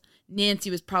originals, Nancy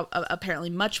was apparently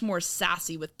much more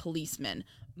sassy with policemen,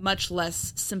 much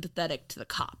less sympathetic to the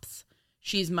cops.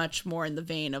 She's much more in the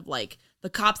vein of like, the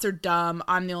cops are dumb.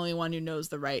 I'm the only one who knows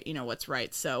the right, what's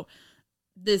right. So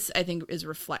this, I think, is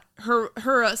her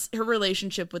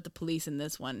relationship with the police in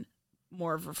this one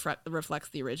more reflects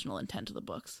the original intent of the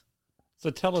books. So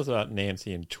tell us about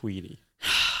Nancy and Tweedy.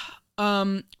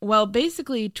 Well,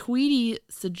 basically, Tweedy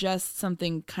suggests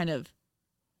something kind of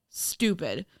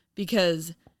stupid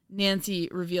because Nancy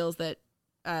reveals that,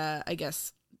 I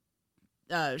guess,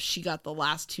 she got the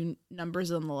last two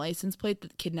numbers on the license plate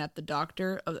that kidnapped the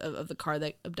doctor of the car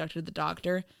that abducted the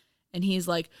doctor. And he's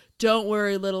like, "Don't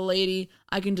worry, little lady.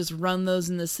 I can just run those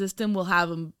in the system. We'll have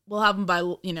them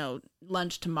by,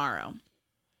 lunch tomorrow."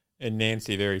 And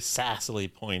Nancy very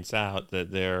sassily points out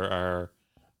that there are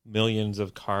millions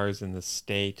of cars in the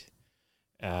state.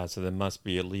 So there must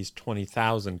be at least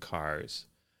 20,000 cars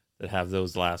that have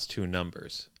those last two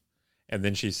numbers. And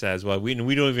then she says, well, we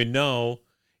don't even know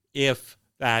if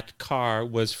that car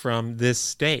was from this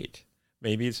state.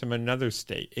 Maybe it's from another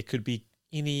state. It could be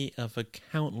any of a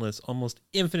countless, almost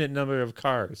infinite number of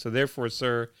cars. So therefore,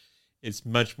 sir, it's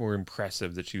much more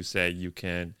impressive that you say you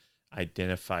can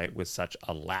identify it with such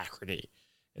alacrity.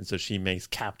 And so she makes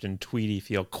Captain Tweedy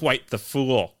feel quite the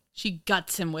fool. She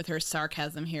guts him with her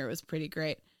sarcasm here. It was pretty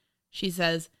great. She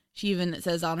even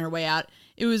says on her way out,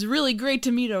 "It was really great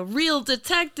to meet a real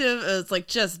detective." It's like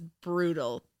just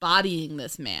brutal, bodying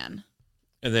this man.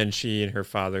 And then she and her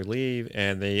father leave,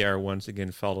 and they are once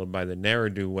again followed by the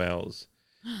ne'er-do-wells.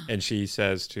 And she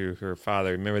says to her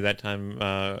father, remember that time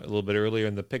a little bit earlier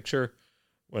in the picture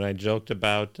when I joked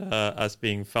about us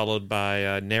being followed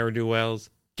by ne'er-do-wells?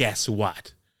 Guess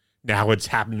what? Now it's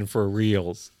happening for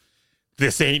reals.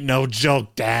 This ain't no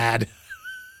joke, Dad.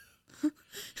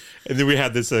 And then we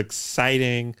have this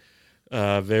exciting,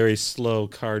 very slow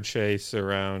car chase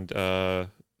around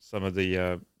some of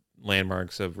the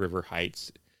landmarks of River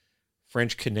Heights.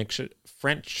 French Connection,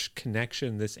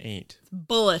 this ain't.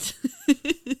 Bullet.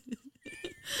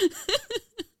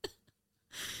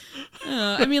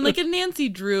 I mean, like a Nancy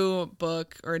Drew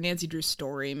book or a Nancy Drew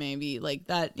story, maybe like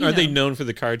that. Are they known for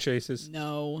the car chases?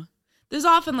 No. There's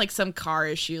often like some car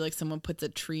issue, like someone puts a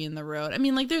tree in the road. I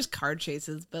mean, like there's car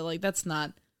chases, but like it's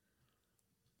not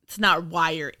It's not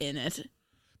why you're in it.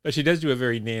 But she does do a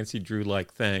very Nancy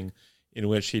Drew-like thing in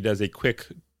which she does a quick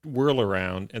whirl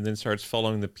around and then starts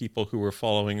following the people who were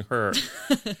following her.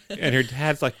 And her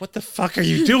dad's like, what the fuck are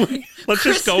you doing? Let's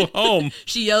just go home.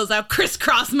 She yells out,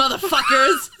 crisscross,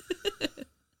 motherfuckers.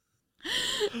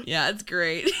 Yeah, it's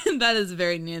great. That is a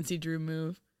very Nancy Drew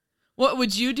move. What,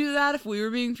 would you do that if we were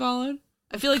being followed?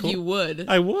 I feel like you would.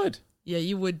 I would. Yeah,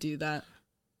 you would do that.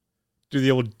 Do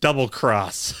the old double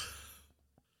cross.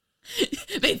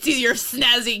 They'd see your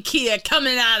snazzy Kia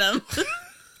coming at them.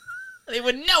 They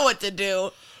wouldn't know what to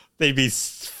do. They'd be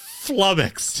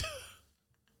flummoxed.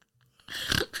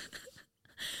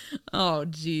 Oh,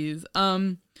 geez.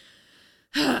 So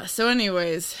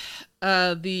anyways,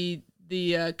 the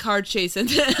car chase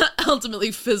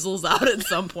ultimately fizzles out at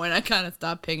some point. I kind of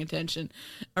stopped paying attention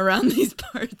around these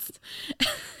parts.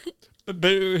 But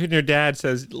her dad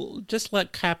says, just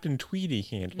let Captain Tweedy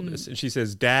handle this. And she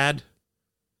says, Dad,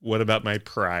 what about my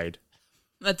pride?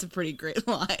 That's a pretty great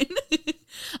line.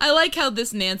 I like how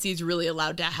this Nancy's really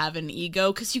allowed to have an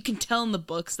ego, because you can tell in the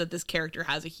books that this character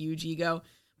has a huge ego.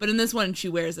 But in this one, she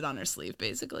wears it on her sleeve,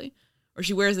 basically. Or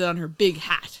she wears it on her big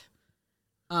hat.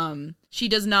 She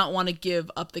does not want to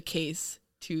give up the case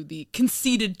to the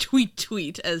conceited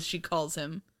Tweet, as she calls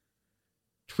him.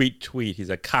 Tweet.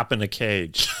 He's a cop in a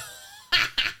cage.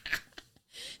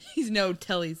 He's no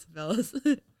Telly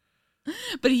Savalas.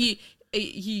 But he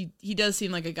does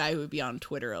seem like a guy who would be on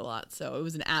Twitter a lot, so it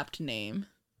was an apt name.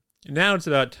 Now it's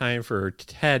about time for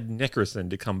Ted Nickerson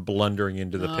to come blundering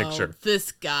into the picture.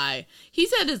 This guy.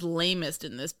 He's at his lamest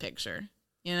in this picture,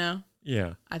 you know?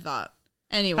 Yeah. I thought.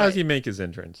 Anyway. How does he make his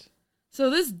entrance?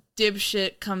 So this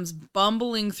dipshit comes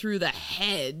bumbling through the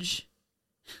hedge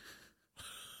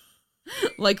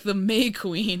like the May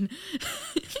Queen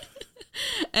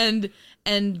and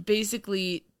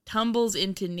basically tumbles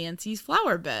into Nancy's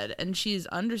flower bed, and she's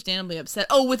understandably upset.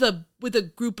 Oh, with a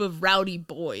group of rowdy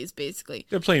boys, basically.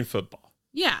 They're playing football.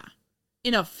 Yeah.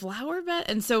 In a flower bed?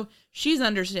 And so she's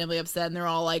understandably upset, and they're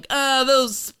all like,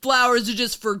 those flowers are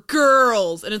just for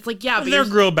girls. And it's like, yeah, but they'll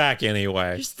grow back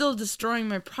anyway. You're still destroying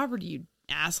my property, you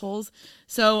assholes.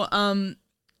 So,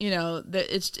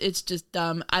 it's just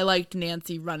dumb. I liked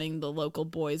Nancy running the local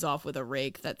boys off with a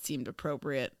rake. That seemed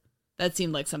appropriate. That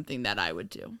seemed like something that I would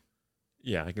do.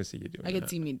 Yeah, I can see you doing that. I could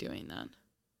see me doing that.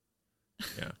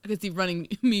 Yeah. I could see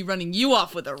me running you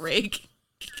off with a rake.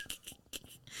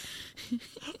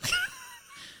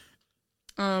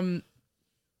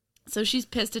 So she's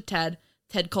pissed at Ted.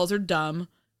 Ted calls her dumb.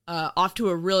 Off to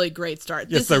a really great start.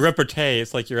 Yes, the repartee.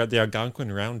 It's like you're at the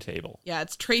Algonquin Round Table. Yeah,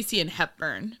 it's Tracy and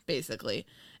Hepburn, basically.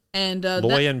 And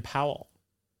Loy and Powell.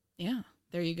 Yeah,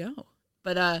 there you go.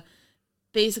 But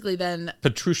basically then...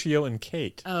 Petruchio and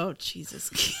Kate. Oh,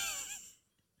 Jesus.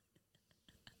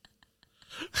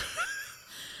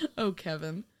 Oh,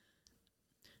 Kevin.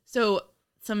 So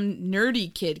some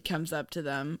nerdy kid comes up to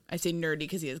them. I say nerdy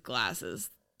because he has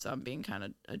glasses, so I'm being kind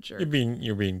of a jerk.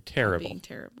 You're being terrible. I'm being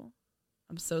terrible.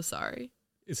 I'm so sorry.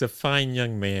 It's a fine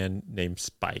young man named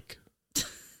Spike.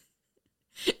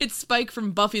 It's Spike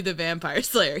from Buffy the Vampire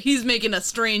Slayer. He's making a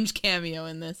strange cameo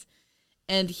in this.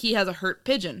 And he has a hurt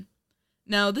pigeon.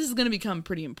 Now, this is going to become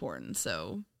pretty important,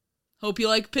 so hope you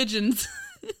like pigeons.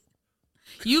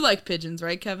 You like pigeons,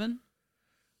 right, Kevin?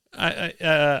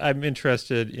 I'm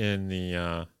interested in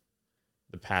the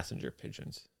passenger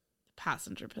pigeons.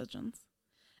 Passenger pigeons.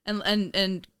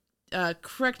 And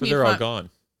correct me but they're if all I'm gone.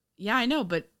 Yeah, I know,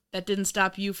 but that didn't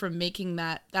stop you from making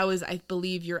that. That was, I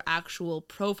believe, your actual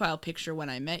profile picture when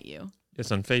I met you.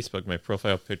 Yes, on Facebook, my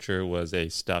profile picture was a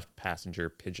stuffed passenger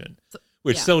pigeon,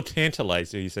 which so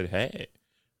tantalized you. You said, hey,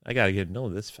 I got to get to know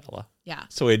this fella. Yeah.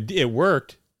 So it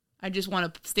worked. I just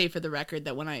want to state for the record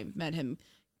that when I met him,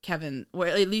 Kevin, or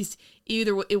at least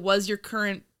either it was your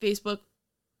current Facebook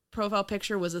profile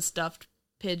picture was a stuffed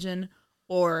pigeon,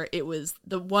 or it was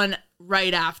the one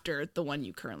right after the one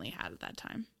you currently had at that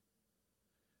time.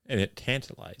 And it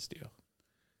tantalized you.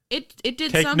 It did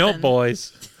Take something. note,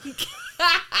 boys.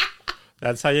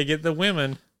 That's how you get the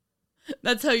women.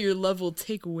 That's how your love will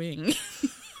take wing.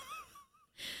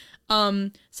 So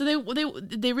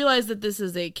they realize that this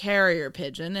is a carrier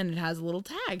pigeon and it has a little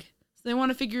tag. So they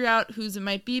want to figure out whose it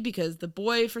might be because the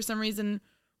boy, for some reason,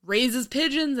 raises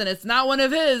pigeons and it's not one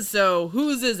of his. So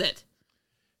whose is it?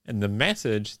 And the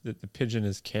message that the pigeon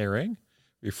is carrying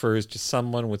refers to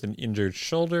someone with an injured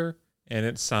shoulder, and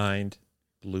it's signed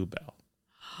Bluebell.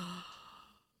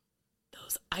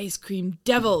 Those ice cream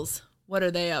devils. What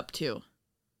are they up to?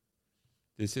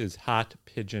 This is hot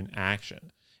pigeon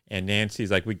action. And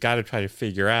Nancy's like, we got to try to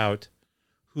figure out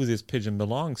who this pigeon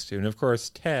belongs to. And of course,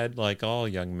 Ted, like all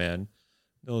young men,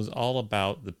 knows all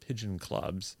about the pigeon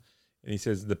clubs. And he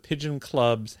says the pigeon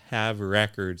clubs have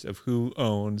records of who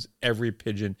owns every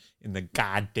pigeon in the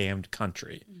goddamned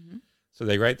country. Mm-hmm. So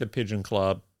they write the pigeon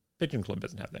club. Pigeon club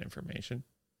doesn't have that information.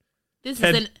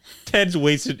 Ted's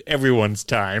wasted everyone's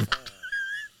time.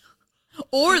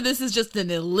 Or this is just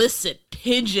an illicit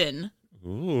pigeon.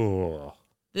 Ooh.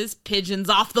 This pigeon's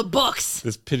off the books.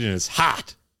 This pigeon is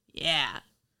hot. Yeah.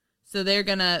 So they're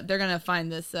gonna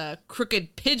find this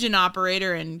crooked pigeon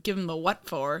operator and give him the what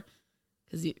for?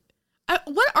 Because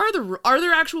what are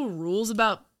there actual rules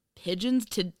about pigeons?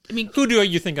 Who do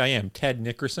you think I am? Ted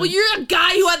Nickerson? Well, you're a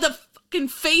guy who had the fucking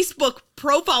Facebook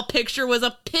profile picture was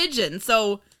a pigeon.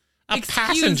 So a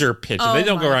passenger pigeon. Oh, they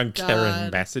don't go around God.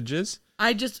 carrying messages.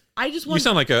 I just want. You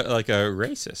sound like a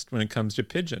racist when it comes to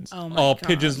pigeons. Oh my All God.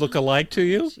 pigeons look alike to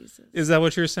you? Jesus. Is that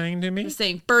what you're saying to me? I'm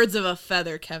saying birds of a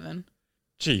feather, Kevin.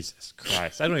 Jesus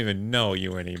Christ. I don't even know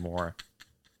you anymore.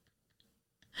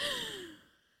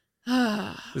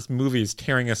 This movie is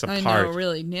tearing us apart. I know,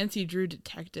 really. Nancy Drew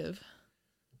detective.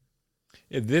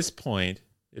 At this point,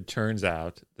 it turns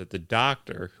out that the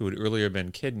doctor who had earlier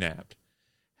been kidnapped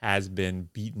has been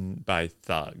beaten by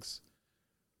thugs.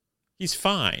 He's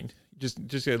fine. Just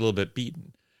get a little bit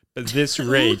beaten. But this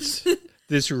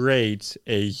rates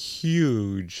a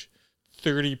huge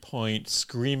 30-point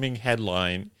screaming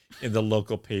headline in the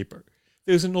local paper.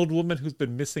 There's an old woman who's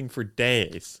been missing for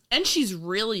days. And she's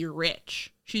really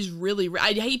rich. She's really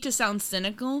I hate to sound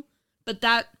cynical, but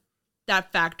that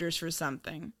factors for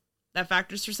something. That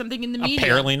factors for something in the media.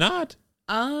 Apparently not.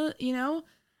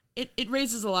 It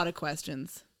raises a lot of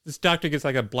questions. This doctor gets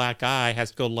like a black eye, has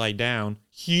to go lie down.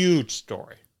 Huge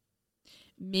story.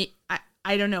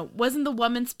 I don't know. Wasn't the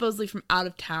woman supposedly from out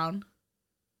of town?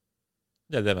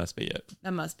 Yeah, that must be it.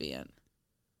 That must be it.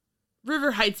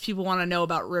 River Heights people want to know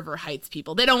about River Heights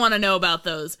people. They don't want to know about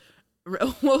those.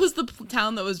 What was the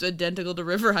town that was identical to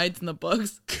River Heights in the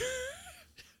books?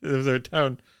 There was a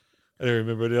town. I don't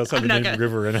remember. It also had the name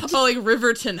River in it. Oh, like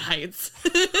Riverton Heights.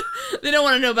 They don't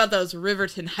want to know about those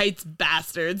Riverton Heights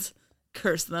bastards.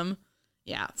 Curse them.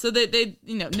 Yeah. So they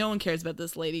no one cares about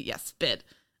this lady. Yeah, spit.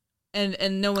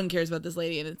 And no one cares about this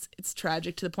lady, and it's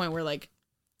tragic to the point where like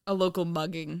a local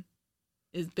mugging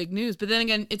is big news. But then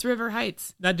again, it's River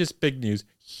Heights. Not just big news,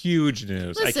 huge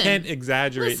news. Listen, I can't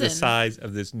exaggerate the size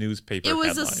of this newspaper It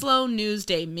was headline. a slow news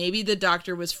day. Maybe the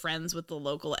doctor was friends with the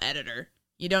local editor.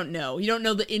 You don't know. You don't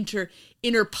know the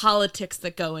inner politics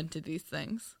that go into these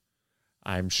things.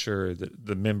 I'm sure that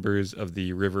the members of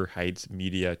the River Heights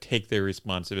media take their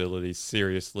responsibilities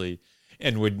seriously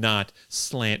and would not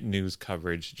slant news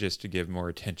coverage just to give more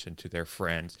attention to their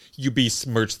friends. You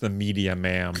besmirch the media,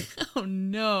 ma'am. Oh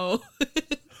no.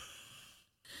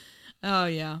 Oh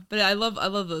yeah. But I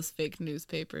love those fake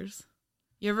newspapers.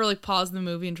 You ever like pause the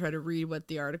movie and try to read what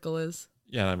the article is?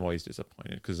 Yeah, I'm always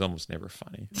disappointed because it's almost never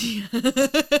funny.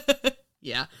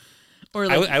 Yeah. Or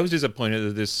like, I was disappointed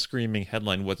that this screaming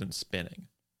headline wasn't spinning.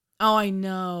 Oh, I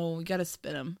know. We got to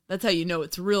spin them. That's how you know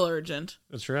it's real urgent.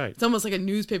 That's right. It's almost like a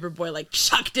newspaper boy like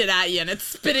chucked it at you and it's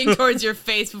spitting towards your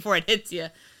face before it hits you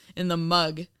in the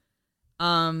mug.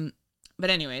 But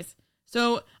anyways,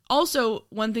 so also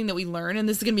one thing that we learn, and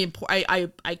this is going to be important.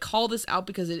 I call this out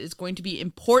because it is going to be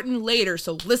important later.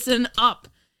 So listen up.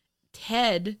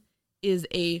 Ted is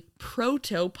a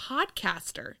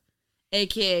proto-podcaster,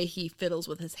 aka he fiddles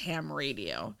with his ham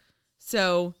radio.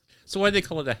 So why do they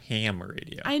call it a ham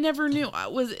radio? I never knew. I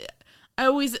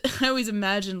always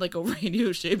imagined like a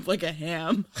radio shaped like a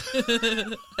ham.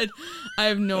 I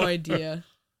have no idea.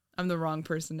 I'm the wrong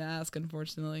person to ask,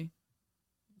 unfortunately.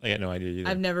 I got no idea either.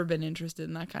 I've never been interested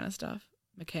in that kind of stuff,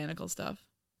 mechanical stuff.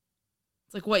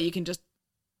 It's like what, you can just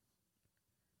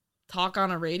talk on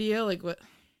a radio, like what?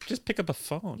 Just pick up a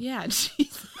phone. Yeah,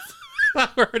 Jesus. How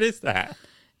hard is that?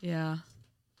 Yeah.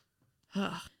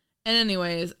 And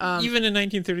anyways, even in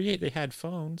 1938, they had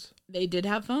phones. They did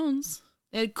have phones.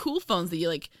 They had cool phones that you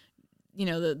like,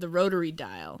 the rotary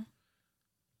dial.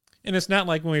 And it's not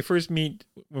like when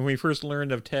we first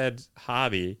learned of Ted's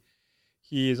hobby,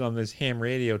 he is on this ham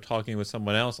radio talking with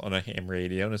someone else on a ham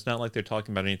radio, and it's not like they're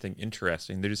talking about anything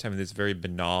interesting. They're just having this very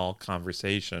banal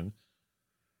conversation.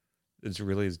 It's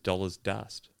really as dull as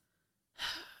dust.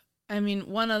 I mean,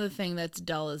 one other thing that's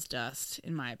dull as dust,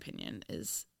 in my opinion,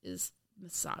 is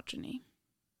misogyny.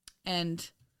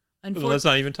 And well, let's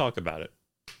not even talk about it.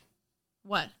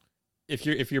 What?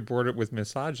 If you're bored with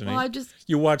misogyny, well,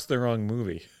 you watch the wrong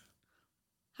movie.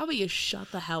 How about you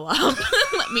shut the hell up?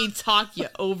 Let me talk, you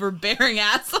overbearing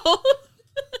asshole.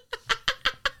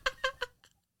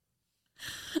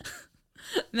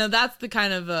 Now, that's the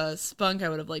kind of spunk I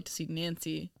would have liked to see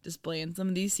Nancy display in some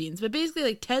of these scenes. But basically,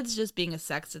 like, Ted's just being a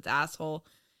sexist asshole.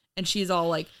 And she's all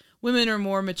like, women are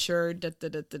more mature,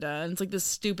 da-da-da-da-da. And it's like this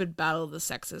stupid battle of the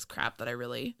sexist crap that I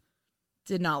really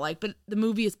did not like. But the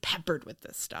movie is peppered with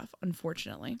this stuff,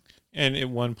 unfortunately. And at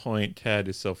one point, Ted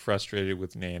is so frustrated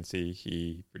with Nancy,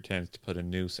 he pretends to put a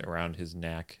noose around his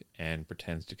neck and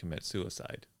pretends to commit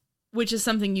suicide. Which is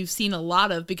something you've seen a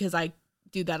lot of because I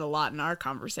do that a lot in our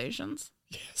conversations.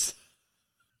 Yes.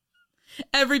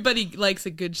 Everybody likes a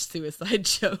good suicide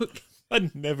joke.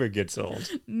 That never gets old.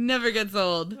 Never gets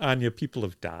old. Anya, people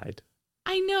have died.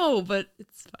 I know, but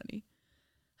it's funny.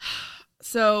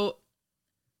 So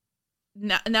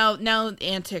now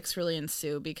antics really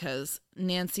ensue because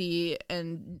Nancy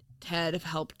and Ted have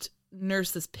helped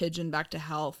nurse this pigeon back to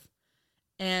health.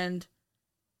 And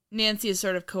Nancy is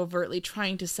sort of covertly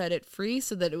trying to set it free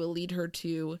so that it will lead her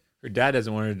to... Her dad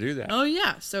doesn't want her to do that. Oh,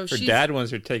 yeah. So her dad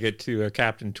wants her to take it to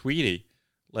Captain Tweedy.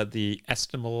 Let the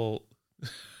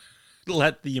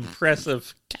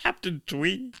impressive Captain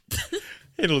Tweedy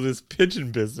handle this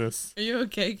pigeon business. Are you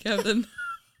okay, Kevin?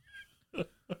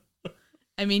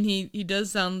 I mean, he does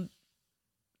sound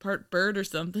part bird or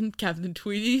something, Captain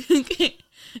Tweedy.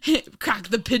 Crack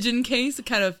the pigeon case. It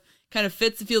kind of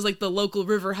fits. It feels like the local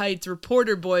River Heights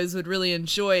reporter boys would really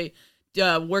enjoy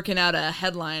working out a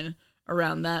headline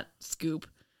around that scoop.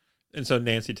 And so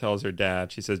Nancy tells her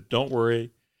dad, she says, "Don't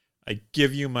worry. I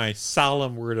give you my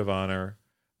solemn word of honor.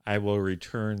 I will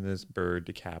return this bird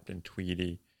to Captain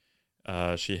Tweedy."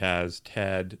 She has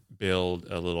Ted build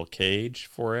a little cage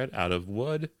for it out of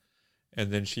wood.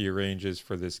 And then she arranges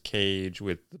for this cage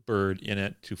with the bird in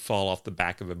it to fall off the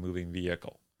back of a moving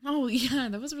vehicle. Oh, yeah.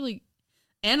 That was really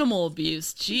animal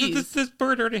abuse. Jeez. This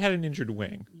bird already had an injured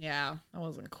wing. Yeah, that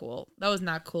wasn't cool. That was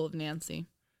not cool of Nancy.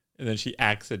 And then she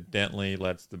accidentally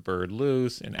lets the bird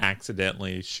loose and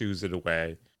accidentally shoos it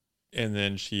away. And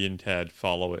then she and Ted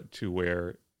follow it to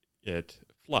where it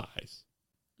flies.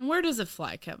 And where does it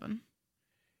fly, Kevin?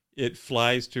 It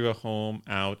flies to a home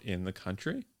out in the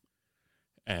country.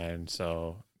 And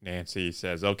so Nancy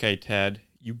says, "Okay, Ted,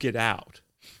 you get out.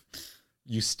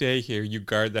 You stay here. You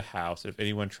guard the house. If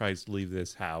anyone tries to leave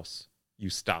this house, you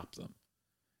stop them."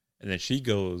 And then she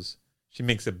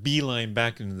makes a beeline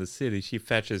back into the city. She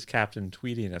fetches Captain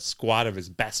Tweedy and a squad of his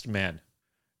best men.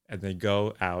 And they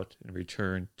go out and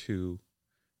return to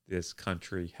this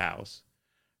country house.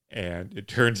 And it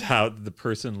turns out that the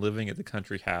person living at the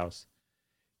country house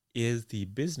is the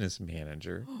business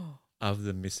manager of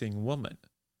the missing woman.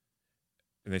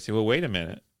 And they say, "Well, wait a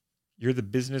minute. You're the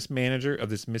business manager of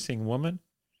this missing woman?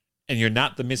 And you're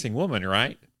not the missing woman,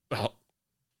 right? Well,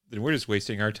 then we're just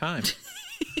wasting our time."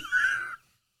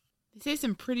 They say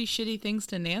some pretty shitty things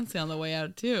to Nancy on the way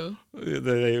out, too.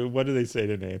 What do they say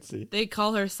to Nancy? They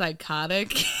call her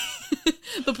psychotic.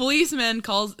 The policeman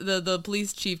calls, the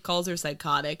police chief calls her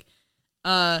psychotic.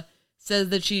 Says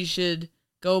that she should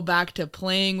go back to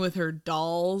playing with her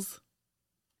dolls.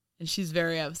 And she's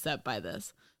very upset by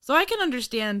this. So I can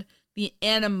understand the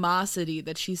animosity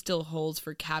that she still holds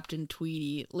for Captain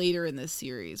Tweedy later in this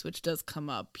series, which does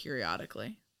come up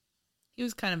periodically. He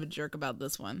was kind of a jerk about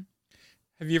this one.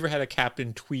 Have you ever had a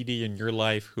Captain Tweedy in your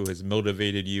life who has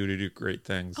motivated you to do great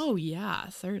things? Oh, yeah,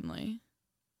 certainly.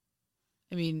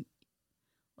 I mean,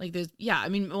 like there's, yeah, I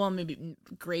mean, well, maybe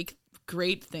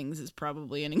great things is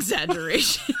probably an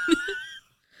exaggeration.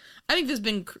 I think there's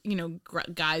been,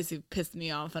 guys who've pissed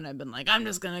me off and I've been like, I'm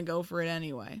just going to go for it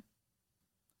anyway.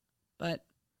 But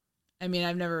I mean,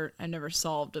 I've never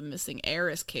solved a missing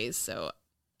heiress case, so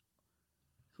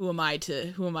who am I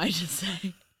to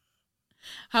say?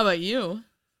 How about you?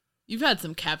 You've had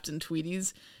some Captain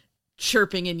Tweedies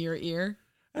chirping in your ear.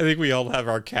 I think we all have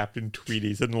our Captain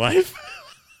Tweedies in life.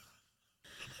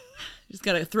 Just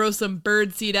got to throw some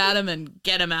birdseed at him and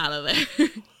get him out of there.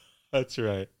 That's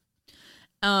right.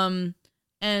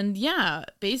 And yeah,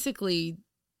 basically,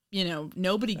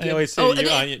 nobody gives... I always say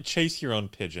to you, chase your own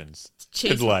pigeons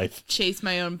in life. Chase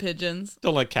my own pigeons.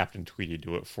 Don't let Captain Tweedy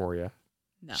do it for you.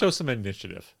 No. Show some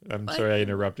initiative. I'm sorry I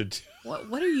interrupted.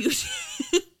 What are you...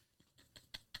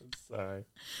 I'm sorry.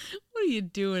 What are you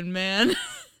doing, man?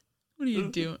 What are you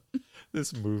doing?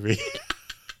 This movie.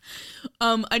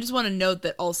 I just want to note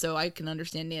that also I can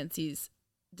understand Nancy's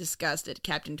disgust at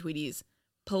Captain Tweedy's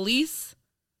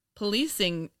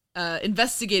policing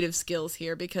investigative skills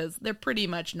here, because they're pretty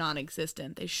much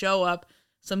non-existent. They show up,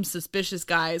 some suspicious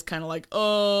guy is kind of like,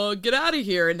 "Oh, get out of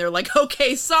here," and they're like,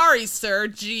 "Okay, sorry, sir.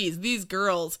 Jeez, these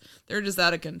girls, they're just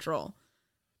out of control."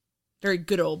 Very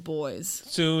good old boys.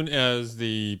 Soon as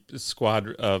the squad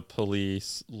of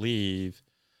police leave,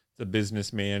 the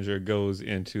business manager goes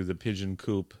into the pigeon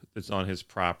coop that's on his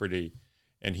property,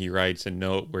 and he writes a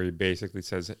note where he basically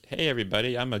says, "Hey,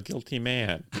 everybody, I'm a guilty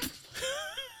man."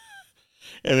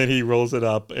 And then he rolls it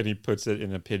up and he puts it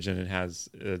in a pigeon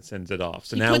and sends it off.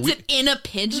 So he now puts it in a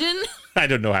pigeon? I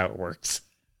don't know how it works.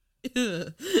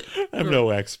 I'm no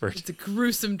expert. It's a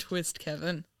gruesome twist,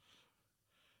 Kevin.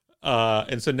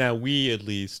 And so now we, at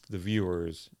least the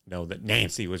viewers, know that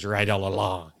Nancy was right all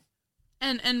along.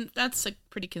 And that's a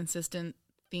pretty consistent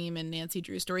theme in Nancy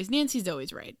Drew stories. Nancy's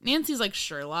always right. Nancy's like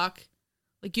Sherlock.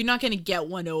 Like, you're not going to get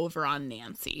one over on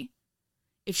Nancy.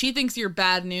 If she thinks you're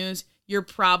bad news, you're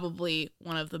probably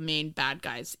one of the main bad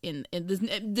guys in this.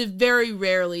 Very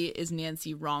rarely is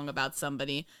Nancy wrong about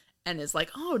somebody and is like,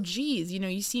 oh, geez,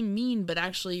 you seem mean, but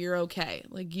actually you're okay.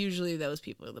 Like, usually those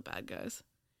people are the bad guys.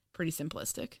 Pretty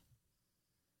simplistic.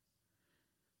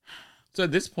 So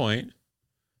at this point,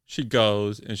 she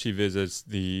goes and she visits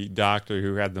the doctor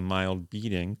who had the mild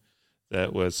beating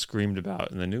that was screamed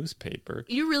about in the newspaper.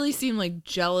 You really seem like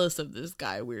jealous of this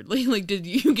guy, weirdly. Like, did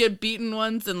you get beaten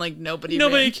once and like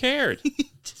nobody cared?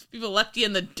 Just people left you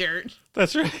in the dirt.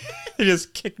 That's right. They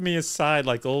just kicked me aside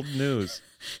like old news.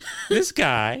 This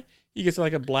guy, he gets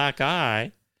like a black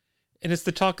eye, and it's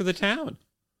the talk of the town.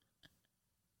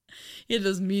 He had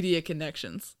those media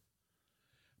connections.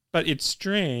 But it's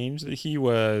strange that he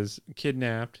was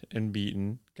kidnapped and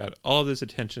beaten, got all this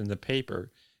attention in the paper,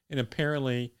 and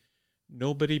apparently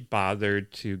nobody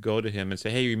bothered to go to him and say,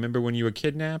 hey, remember when you were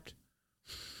kidnapped?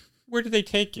 Where did they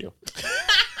take you?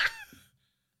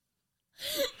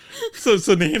 So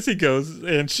Nancy goes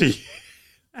and she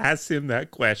asks him that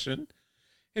question.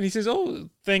 And he says, oh,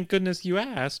 thank goodness you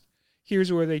asked. Here's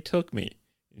where they took me.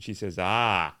 And she says,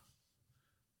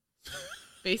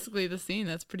 Basically the scene.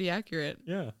 That's pretty accurate.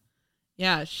 Yeah.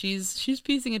 Yeah, she's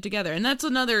piecing it together. And that's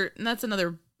another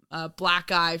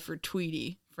black eye for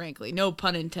Tweety. Frankly, no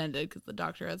pun intended, because the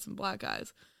doctor had some black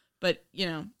eyes. But,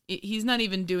 he's not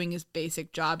even doing his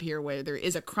basic job here where there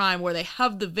is a crime where they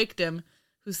have the victim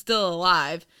who's still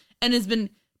alive and has been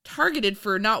targeted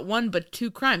for not one but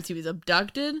two crimes. He was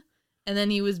abducted and then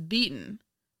he was beaten.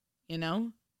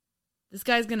 This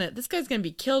guy's gonna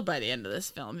be killed by the end of this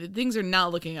film. Things are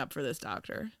not looking up for this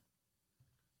doctor.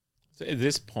 So at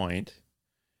this point,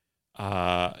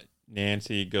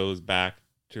 Nancy goes back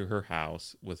to her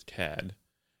house with Ted.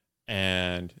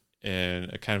 And in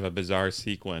a kind of a bizarre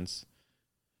sequence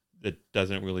that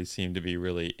doesn't really seem to be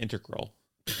really integral,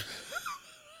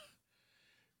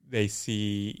 they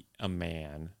see a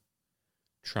man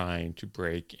trying to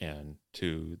break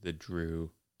into the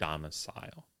Drew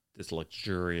domicile, this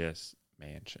luxurious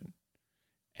mansion,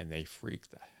 and they freak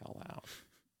the hell out.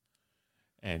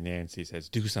 And Nancy says,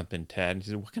 do something, Ted. And he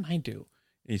says, what can I do?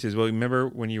 And he says, well, remember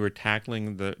when you were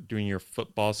doing your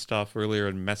football stuff earlier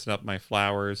and messing up my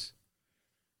flowers?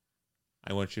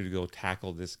 I want you to go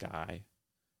tackle this guy,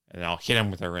 and I'll hit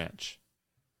him with a wrench.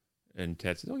 And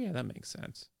Ted says, oh, yeah, that makes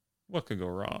sense. What could go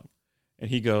wrong? And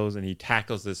he goes and he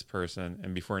tackles this person,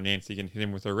 and before Nancy can hit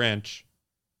him with a wrench,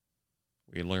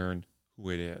 we learn who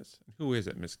it is. Who is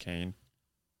it, Miss Kane?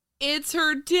 It's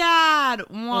her dad.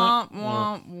 Womp,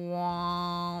 womp,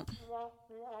 womp.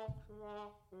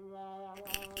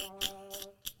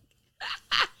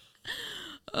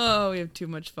 Oh, we have too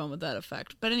much fun with that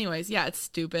effect. But anyways, yeah, it's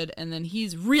stupid. And then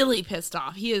he's really pissed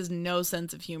off. He has no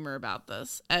sense of humor about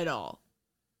this at all.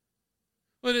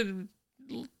 Well,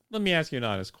 let me ask you an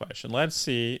honest question. Let's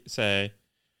say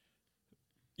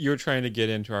you're trying to get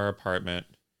into our apartment.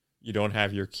 You don't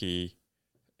have your key.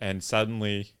 And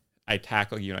suddenly I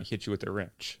tackle you and I hit you with a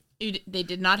wrench. They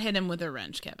did not hit him with a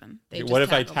wrench, Kevin. What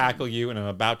if I tackle you and I'm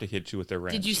about to hit you with a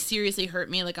wrench? Did you seriously hurt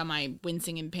me? Like, am I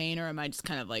wincing in pain, or am I just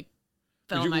kind of like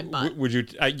fell on my butt? Would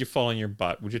you fall on your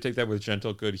butt? Would you take that with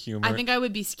gentle, good humor? I think I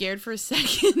would be scared for a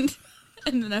second,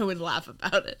 and then I would laugh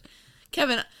about it.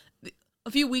 Kevin,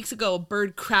 a few weeks ago, a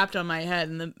bird crapped on my head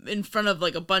in front of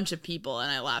like a bunch of people,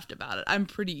 and I laughed about it. I'm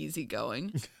pretty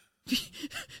easygoing.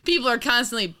 People are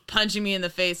constantly punching me in the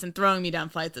face and throwing me down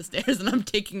flights of stairs, and I'm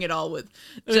taking it all with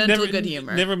gentle, good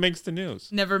humor. Never makes the news.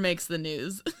 Never makes the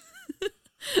news.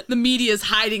 The media's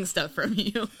hiding stuff from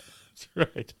you. That's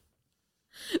right.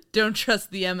 Don't trust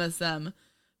the MSM.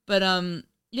 But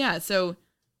yeah, so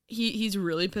he's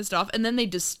really pissed off, and then they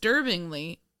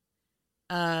disturbingly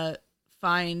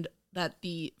find that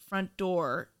the front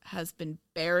door has been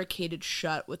barricaded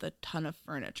shut with a ton of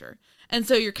furniture. And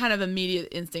so your kind of immediate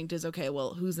instinct is, okay,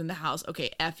 well, who's in the house?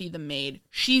 Okay, Effie the maid.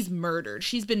 She's murdered.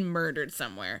 She's been murdered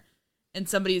somewhere. And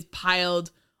somebody's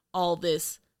piled all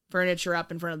this furniture up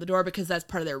in front of the door because that's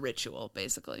part of their ritual,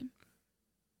 basically.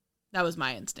 That was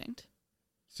my instinct.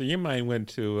 So your mind went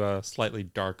to a slightly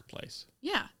dark place.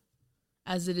 Yeah.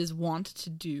 As it is wont to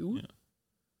do.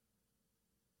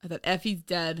 I thought Effie's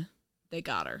dead. They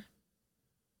got her.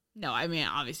 No, I mean,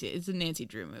 obviously, it's a Nancy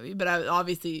Drew movie, but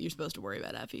obviously you're supposed to worry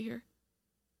about Effie here.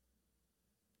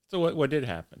 So what did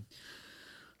happen?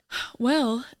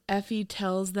 Well, Effie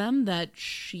tells them that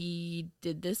she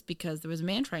did this because there was a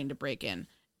man trying to break in.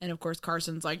 And of course,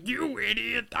 Carson's like, "You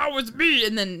idiot, that was me."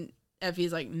 And then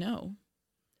Effie's like, "No,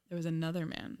 there was another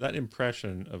man." That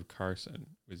impression of Carson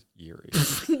was eerie.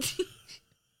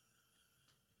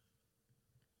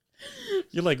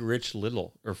 You're like Rich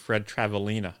Little or Fred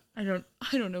Travellina. I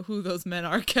don't know who those men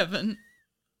are, Kevin.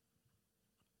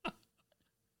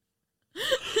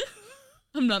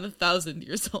 I'm not 1,000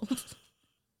 years old.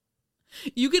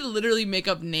 You could literally make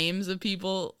up names of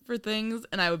people for things,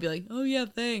 and I would be like, "Oh yeah,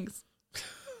 thanks."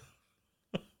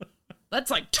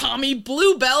 That's like Tommy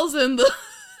Bluebells and the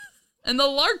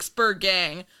Larkspur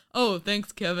Gang. Oh,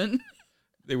 thanks, Kevin.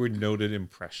 They were noted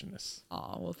impressionists.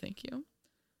 Oh, well, thank you.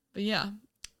 But yeah, I'm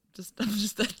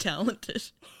just that talented.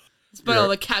 Despite all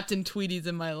the Captain Tweedies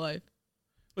in my life.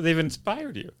 Well, they've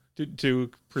inspired you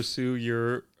to pursue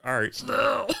your art.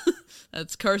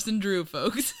 That's Carson Drew,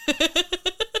 folks.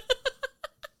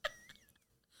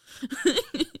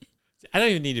 I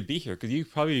don't even need to be here because you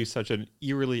probably do such an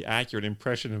eerily accurate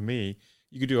impression of me.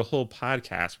 You could do a whole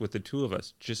podcast with the two of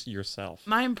us, just yourself.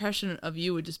 My impression of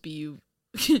you would just be you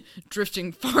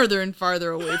drifting farther and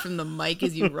farther away from the mic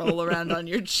as you roll around on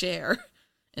your chair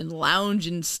and lounge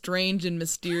in strange and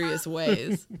mysterious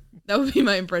ways. That would be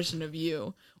my impression of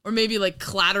you. Or maybe like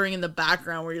clattering in the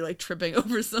background where you're like tripping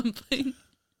over something.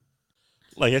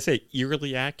 Like I say,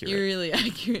 eerily accurate. Eerily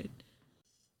accurate.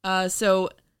 So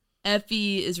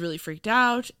Effie is really freaked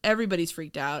out. Everybody's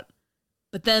freaked out.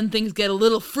 But then things get a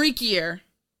little freakier.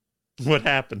 What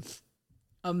happens?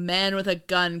 A man with a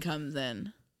gun comes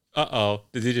in. Uh-oh.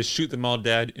 Did he just shoot them all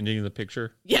dead and in the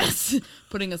picture? Yes.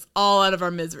 Putting us all out of our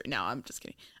misery. No, I'm just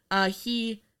kidding.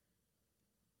 He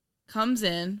comes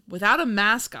in without a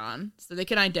mask on, so they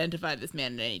can identify this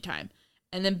man at any time.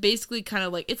 And then basically kind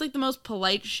of like, it's like the most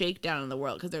polite shakedown in the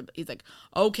world. Because he's like,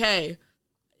 "Okay,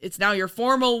 it's now your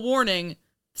formal warning.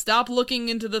 Stop looking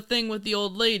into the thing with the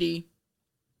old lady,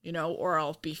 or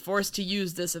I'll be forced to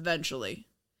use this eventually."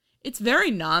 It's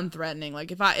very non-threatening.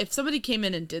 Like if somebody came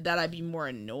in and did that, I'd be more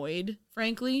annoyed,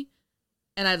 frankly.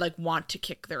 And I'd like want to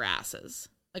kick their asses.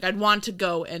 Like I'd want to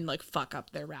go and like fuck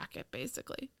up their racket,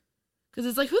 basically. Because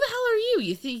it's like, who the hell are you?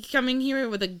 You think you coming here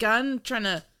with a gun trying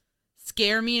to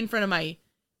scare me in front of my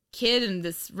kid and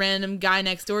this random guy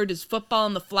next door does football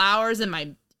in the flowers and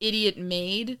my idiot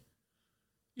maid?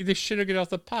 Either shit or get off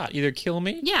the pot. Either kill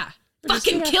me. Yeah.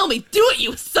 Fucking kill me. Do it,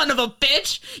 you son of a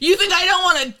bitch. You think I don't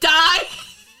want to die?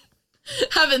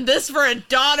 Having this for a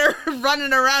daughter,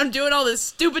 running around doing all this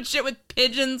stupid shit with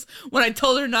pigeons when I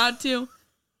told her not to.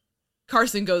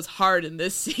 Carson goes hard in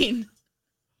this scene.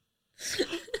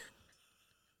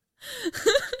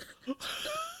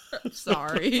 I'm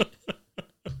sorry.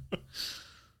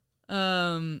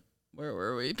 Where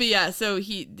were we? But yeah, so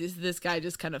this guy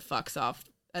just kind of fucks off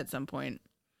at some point.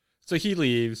 So he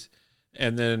leaves,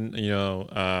 and then,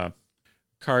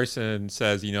 Carson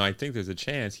says, I think there's a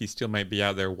chance he still might be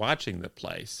out there watching the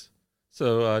place.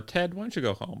 So, Ted, why don't you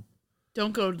go home?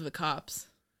 Don't go to the cops.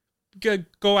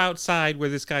 Go outside where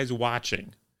this guy's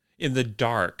watching, in the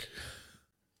dark.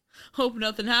 Hope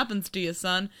nothing happens to you,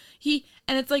 son.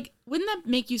 And it's like, wouldn't that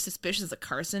make you suspicious of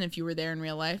Carson if you were there in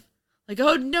real life? Like,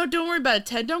 "Oh, no, don't worry about it,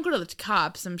 Ted. Don't go to the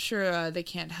cops. I'm sure they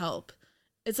can't help."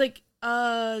 It's like,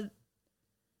 are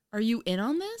you in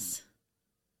on this?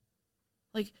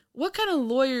 Like, what kind of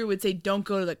lawyer would say don't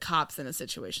go to the cops in a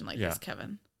situation like this,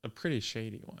 Kevin? A pretty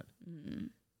shady one. Mm-hmm.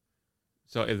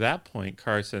 So at that point,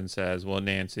 Carson says, "Well,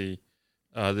 Nancy,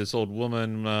 this old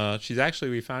woman,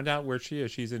 we found out where she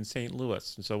is. She's in St.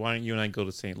 Louis. So why don't you and I go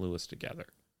to St. Louis together?"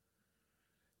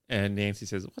 And Nancy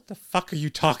says, "What the fuck are you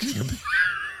talking about?"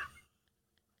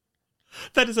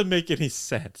 That doesn't make any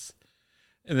sense.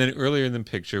 And then earlier in the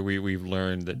picture, we've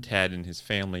learned that Ted and his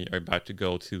family are about to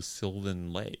go to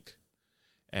Sylvan Lake.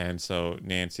 And so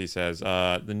Nancy says,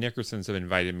 "The Nickersons have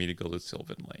invited me to go to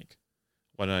Sylvan Lake.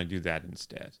 Why don't I do that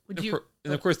instead?"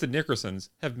 And of course, the Nickersons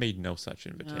have made no such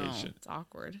invitation. No, it's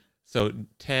awkward. So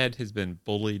Ted has been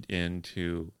bullied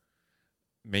into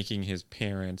making his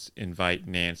parents invite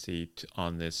Nancy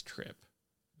on this trip,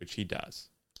 which he does.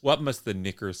 What must the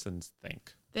Nickersons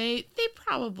think? They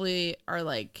probably are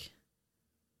like,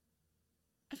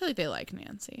 I feel like they like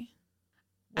Nancy.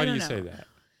 Why do you say that?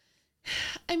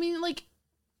 I mean, like,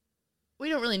 we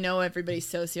don't really know everybody's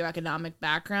socioeconomic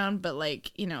background, but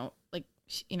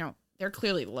they're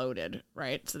clearly loaded,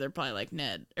 right? So they're probably like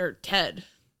Ted,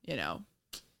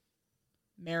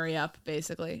 marry up,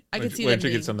 basically. I When could see when them she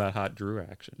being, gets some of that hot Drew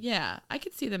action. yeah, I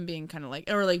could see them being kind of like,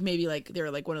 or like maybe like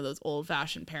they're like one of those old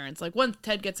fashioned parents. Like once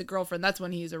Ted gets a girlfriend, that's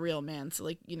when he's a real man. So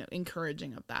like, you know,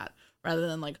 encouraging of that rather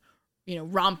than like, you know,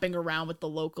 romping around with the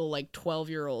local like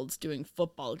 12-year-olds doing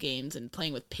football games and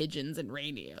playing with pigeons and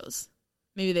radios.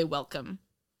 Maybe they welcome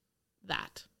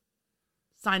that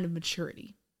sign of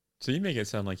maturity. So you make it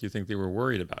sound like you think they were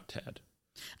worried about Ted.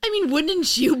 I mean,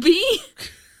 wouldn't you be?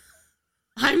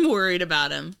 I'm worried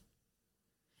about him.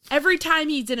 Every time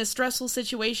he's in a stressful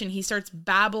situation, he starts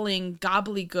babbling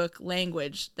gobbledygook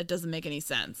language that doesn't make any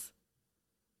sense.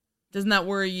 Doesn't that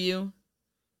worry you?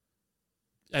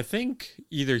 I think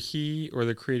either he or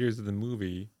the creators of the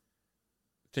movie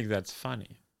think that's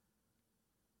funny.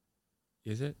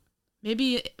 Is it?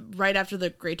 Maybe right after the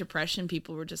Great Depression,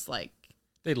 people were just like,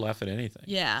 They'd laugh at anything.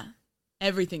 yeah,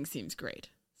 everything seems great.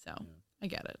 So I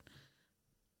get it.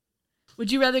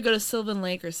 Would you rather go to Sylvan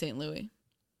Lake or St. Louis?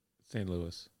 St.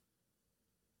 Louis.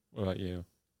 What about you?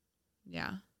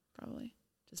 Yeah, probably.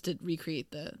 Just to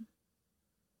recreate the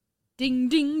ding,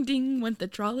 ding, ding went the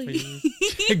trolley.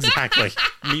 Exactly.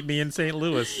 Meet me in St.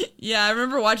 Louis. Yeah, I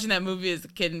remember watching that movie as a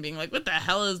kid and being like, what the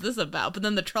hell is this about? But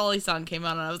then the trolley song came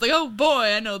on and I was like, oh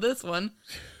boy, I know this one.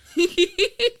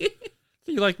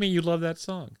 You like me, you love that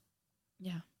song.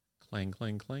 Yeah. Clang,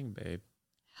 clang, clang, babe.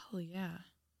 Hell yeah.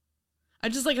 I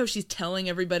just like how she's telling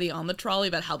everybody on the trolley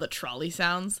about how the trolley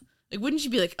sounds. Like, wouldn't you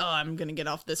be like, oh, I'm going to get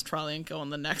off this trolley and go on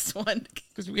the next one?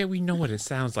 Because we know what it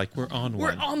sounds like. We're on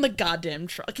We're one. on the goddamn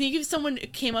trolley. Can you give someone who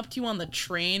came up to you on the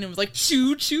train and was like,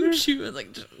 choo, choo, choo? And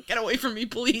like, get away from me,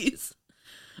 please.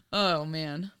 Oh,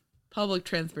 man. Public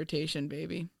transportation,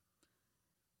 baby.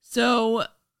 So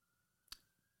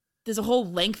there's a whole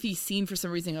lengthy scene for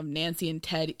some reason of Nancy and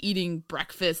Ted eating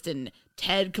breakfast and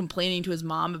Ted complaining to his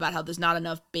mom about how there's not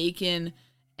enough bacon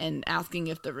and asking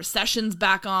if the recession's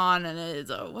back on, and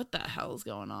it's what the hell is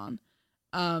going on?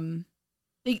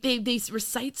 They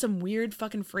recite some weird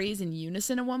fucking phrase in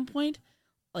unison at one point,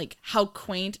 like how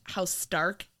quaint, how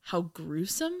stark, how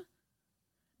gruesome.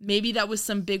 Maybe that was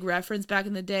some big reference back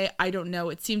in the day. I don't know.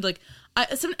 It seemed like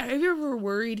have you ever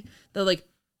worried that like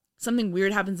something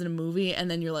weird happens in a movie and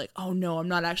then you're like, oh no, I'm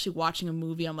not actually watching a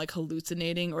movie. I'm like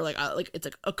hallucinating, or like it's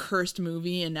like a cursed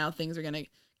movie and now things are gonna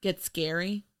get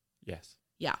scary. Yes.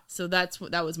 Yeah, so that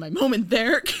was my moment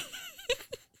there.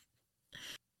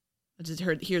 I just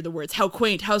hear the words "how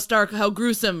quaint, how stark, how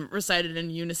gruesome" recited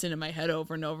in unison in my head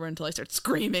over and over until I start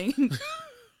screaming.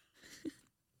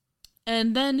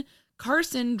 And then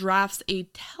Carson drafts a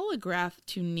telegraph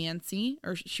to Nancy,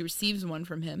 or she receives one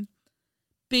from him,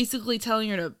 basically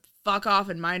telling her to fuck off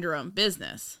and mind her own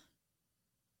business.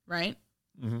 Right?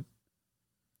 Mm-hmm.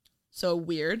 So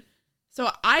weird. So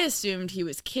I assumed he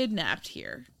was kidnapped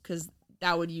here, because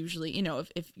that would usually, you know,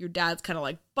 if your dad's kind of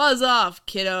like, buzz off,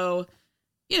 kiddo,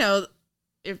 you know,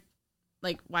 if,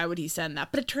 like, why would he send that?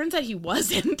 But it turns out he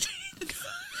wasn't.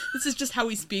 This is just how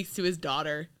he speaks to his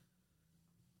daughter.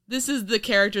 This is the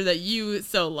character that you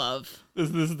so love.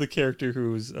 This is the character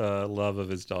whose love of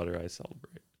his daughter I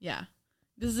celebrate. Yeah.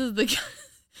 This is the...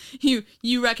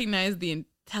 you recognize the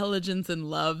intelligence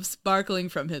and love sparkling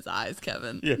from his eyes,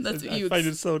 Kevin. Yes, That's what I find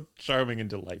it so charming and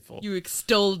delightful. You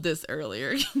extolled this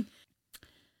earlier.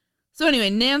 So anyway,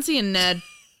 Nancy and Ned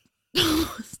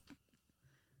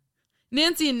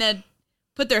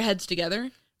put their heads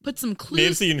together, put some clues.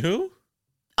 Nancy and who?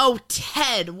 Oh,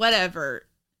 Ted, whatever.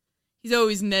 He's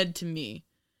always Ned to me.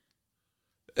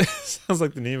 Sounds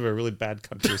like the name of a really bad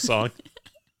country song.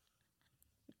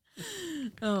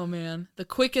 Oh man, the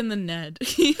Quick and the Ned.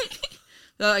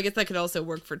 Well, I guess that could also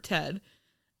work for Ted.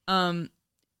 But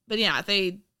yeah,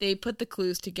 they put the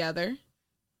clues together,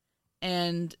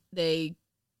 and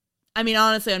I mean,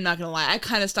 honestly, I'm not going to lie. I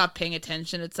kind of stopped paying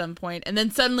attention at some point. And then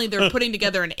suddenly they're putting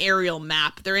together an aerial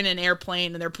map. They're in an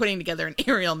airplane and they're putting together an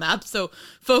aerial map. So,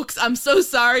 folks, I'm so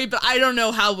sorry, but I don't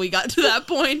know how we got to that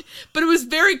point. But it was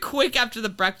very quick after the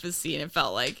breakfast scene, it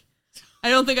felt like. I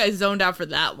don't think I zoned out for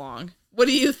that long. What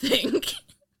do you think?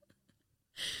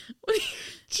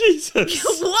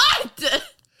 Jesus. What?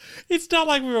 It's not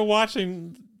like we were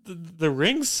watching the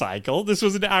Ring cycle. This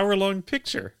was an hour-long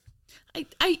picture.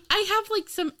 I have like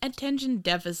some attention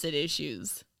deficit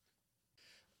issues.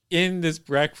 In this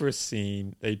breakfast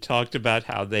scene, they talked about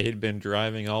how they had been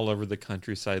driving all over the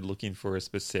countryside looking for a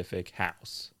specific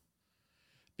house.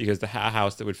 Because the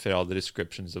house that would fit all the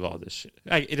descriptions of all this shit.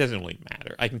 It doesn't really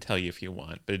matter. I can tell you if you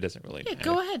want, but it doesn't really matter. Yeah,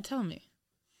 go ahead, tell me.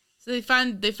 So they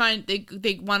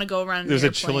want to go around. There's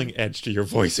a chilling edge to your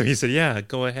voice. So he said, yeah,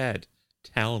 go ahead.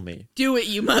 Tell me. Do it,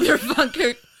 you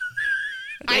motherfucker.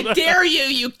 I dare you,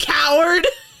 you coward.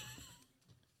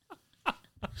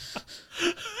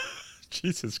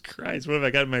 Jesus Christ, what have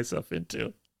I gotten myself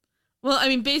into? Well, I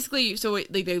mean, basically, so like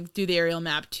they do the aerial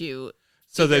map to.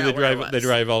 So they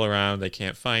drive all around. They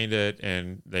can't find it,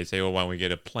 and they say, "Well, why don't we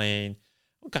get a plane?"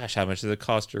 Oh gosh, how much does it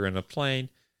cost to rent a plane?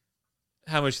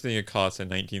 How much do you think it costs in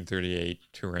 1938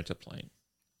 to rent a plane?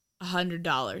 $100.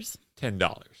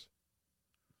 $10.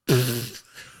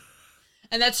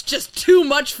 And that's just too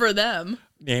much for them.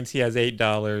 Nancy has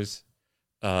 $8.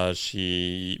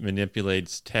 She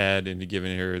manipulates Ted into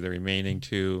giving her the remaining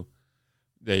 $2.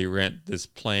 They rent this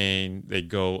plane. They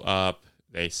go up.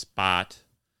 They spot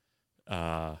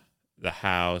the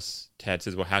house. Ted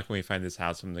says, well, how can we find this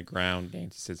house from the ground?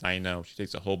 Nancy says, I know. She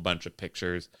takes a whole bunch of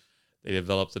pictures. They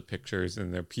develop the pictures,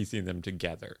 and they're piecing them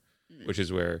together, which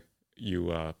is where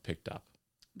you picked up.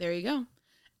 There you go.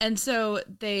 And so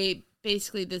they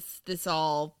basically, this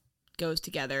all goes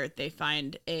together. They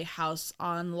find a house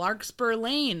on Larkspur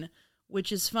Lane,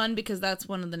 which is fun because that's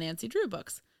one of the Nancy Drew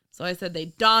books. So I said they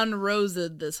Don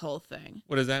Rosa'd this whole thing.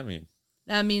 What does that mean?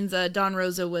 That means Don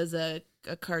Rosa was a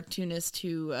cartoonist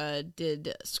who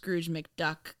did Scrooge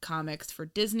McDuck comics for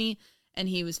Disney, and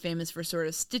he was famous for sort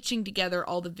of stitching together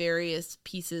all the various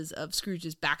pieces of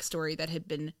Scrooge's backstory that had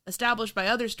been established by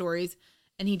other stories,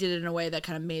 and he did it in a way that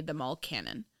kind of made them all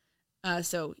canon.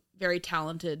 So very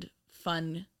talented,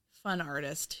 fun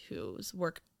artist whose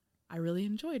work I really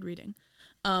enjoyed reading.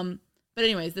 But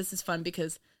anyways, this is fun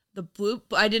because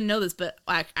I didn't know this, but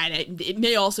it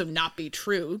may also not be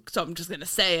true, so I'm just going to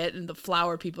say it, and the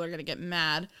flower people are going to get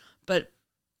mad. But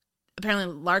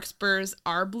apparently larkspurs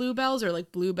are bluebells, or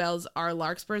like bluebells are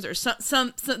larkspurs, or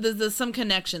some there's some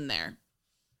connection there.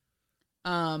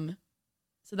 So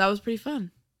that was pretty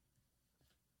fun.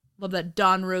 Love that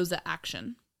Don Rosa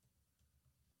action.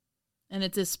 And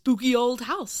it's a spooky old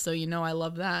house, so you know I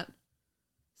love that.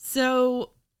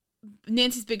 So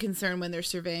Nancy's big concern when they're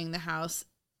surveying the house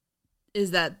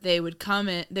is that they would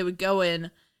go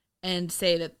in and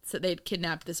say that they'd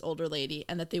kidnapped this older lady,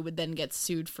 and that they would then get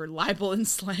sued for libel and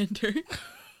slander.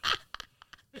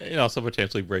 And also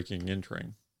potentially breaking and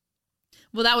entering.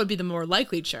 Well, that would be the more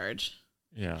likely charge.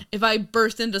 Yeah. If I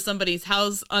burst into somebody's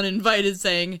house uninvited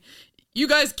saying, you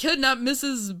guys kidnapped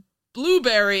Mrs.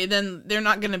 Blueberry, then they're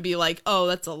not going to be like, oh,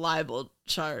 that's a libel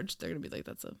charge. They're going to be like,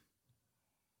 that's a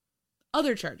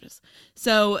other charges.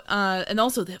 So, and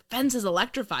also the fence is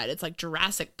electrified. It's like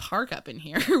Jurassic Park up in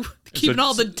here, keeping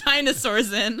all the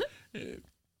dinosaurs in. I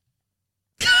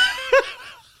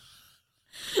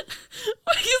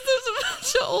guess there's a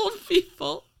bunch of old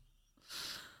people.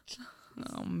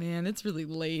 Oh man, it's really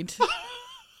late.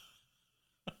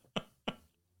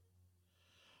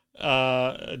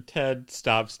 Ted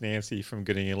stops Nancy from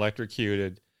getting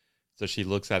electrocuted, so she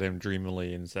looks at him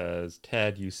dreamily and says,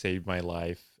 Ted, you saved my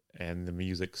life. And the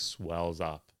music swells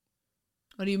up.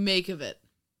 What do you make of it?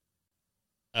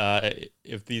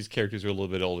 If these characters were a little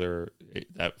bit older,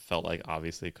 that felt like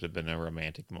obviously it could have been a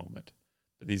romantic moment.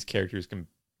 But these characters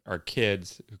are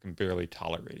kids who can barely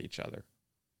tolerate each other.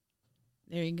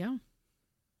 There you go.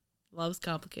 Love's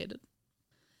complicated.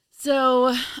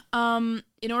 So,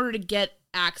 in order to get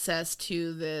access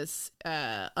to this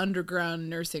underground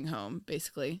nursing home,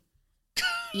 basically,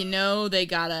 you know what they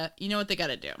gotta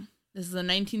do. This is a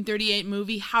 1938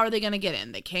 movie. How are they going to get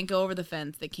in? They can't go over the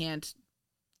fence. They can't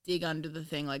dig under the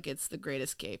thing like it's The Great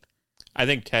Escape. I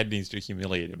think Ted needs to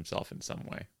humiliate himself in some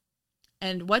way.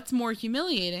 And what's more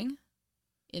humiliating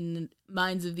in the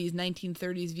minds of these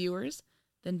 1930s viewers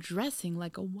than dressing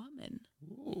like a woman?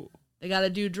 Ooh. They got to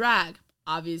do drag.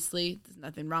 Obviously, there's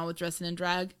nothing wrong with dressing in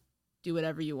drag. Do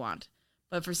whatever you want.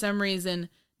 But for some reason,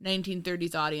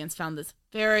 1930s audience found this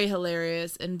very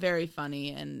hilarious and very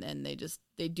funny, and they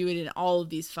do it in all of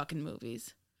these fucking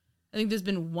movies. I think there's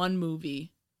been one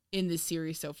movie in this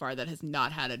series so far that has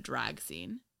not had a drag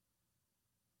scene.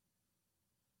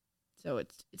 So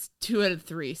it's 2 out of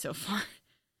 3 so far.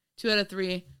 2 out of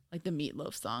 3, like the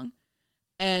Meatloaf song.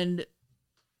 And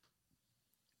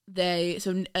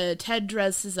Ted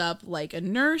dresses up like a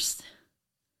nurse,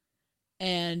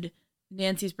 and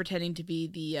Nancy's pretending to be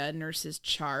the nurse's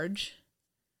charge,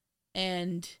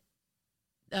 and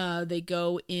they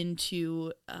go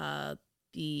into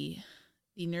the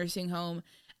nursing home,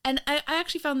 and I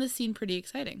actually found this scene pretty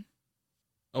exciting.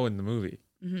 Oh, in the movie?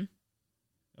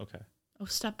 Mm-hmm. Okay. Oh,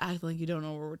 stop acting like you don't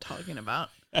know what we're talking about.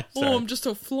 Sorry. Oh, I'm just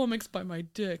so flummoxed by my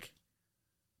dick.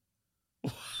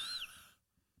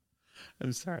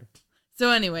 I'm sorry.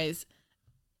 So anyways,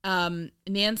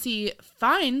 Nancy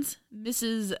finds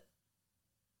Mrs.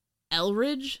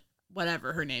 Elridge,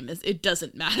 whatever her name is, it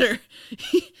doesn't matter,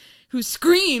 who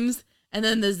screams, and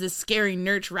then there's this scary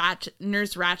Nurse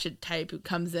Ratched type who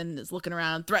comes in and is looking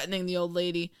around, threatening the old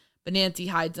lady, but Nancy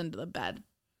hides under the bed.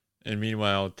 And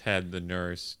meanwhile, Ted, the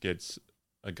nurse,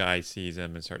 a guy sees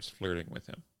him and starts flirting with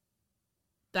him.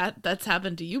 That's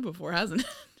happened to you before, hasn't it?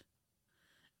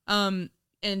 And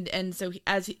so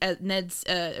as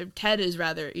Ted is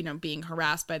rather, being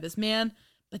harassed by this man,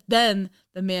 but then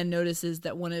the man notices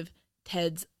that one of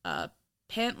Ted's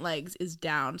pant legs is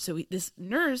down. So this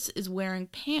nurse is wearing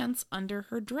pants under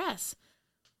her dress.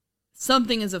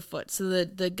 Something is afoot. So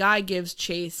the guy gives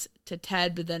chase to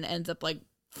Ted, but then ends up like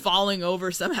falling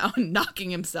over somehow and knocking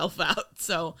himself out.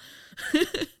 So,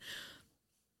 the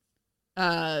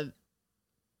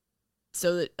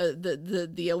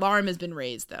alarm has been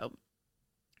raised though.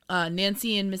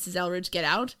 Nancy and Mrs. Elridge get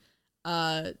out.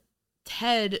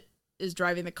 Ted is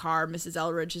driving the car. Mrs.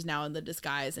 Elridge is now in the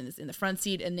disguise and is in the front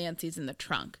seat, and Nancy's in the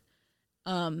trunk.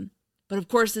 But of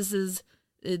course, this is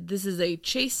a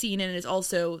chase scene, and it's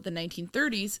also the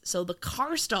 1930s, so the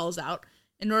car stalls out.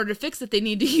 In order to fix it, they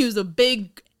need to use a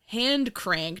big hand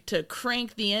crank to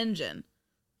crank the engine.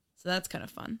 So that's kind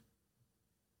of fun.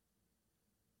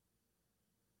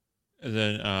 And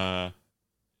then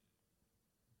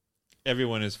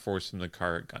everyone is forced in the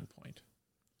car at gunpoint.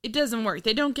 It doesn't work.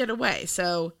 They don't get away,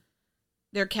 so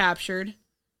they're captured.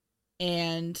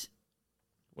 And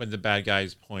when the bad guy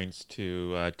points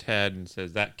to Ted and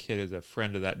says, that kid is a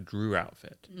friend of that Drew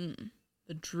outfit.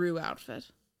 The Drew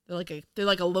outfit. They're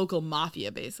like a local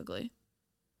mafia, basically.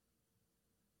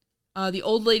 The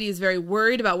old lady is very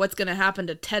worried about what's going to happen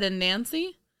to Ted and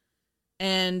Nancy.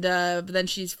 And but then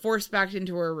she's forced back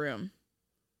into her room.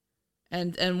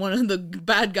 And one of the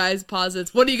bad guys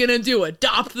posits, what are you going to do,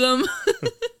 adopt them?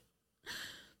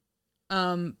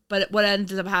 But what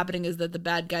ends up happening is that the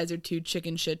bad guys are too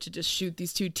chicken shit to just shoot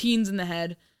these two teens in the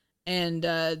head and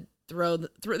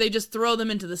they just throw them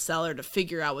into the cellar to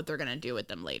figure out what they're going to do with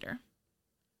them later.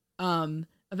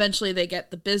 Eventually they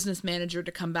get the business manager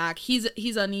to come back.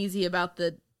 He's uneasy about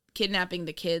the kidnapping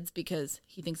the kids because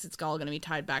he thinks it's all going to be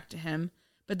tied back to him.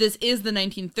 But this is the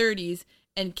 1930s,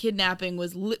 and kidnapping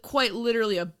was quite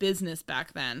literally a business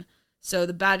back then. So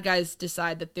the bad guys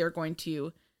decide that they're going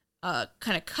to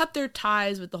kind of cut their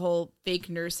ties with the whole fake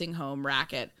nursing home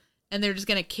racket, and they're just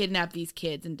going to kidnap these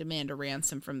kids and demand a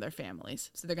ransom from their families.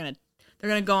 So they're going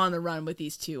to go on the run with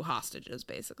these two hostages,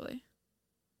 basically.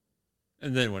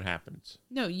 And then what happens?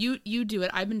 No, you do it.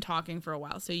 I've been talking for a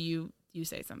while, so you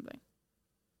say something.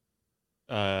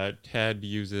 Ted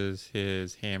uses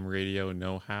his ham radio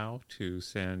know-how to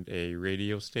send a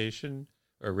radio signal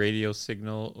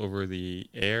over the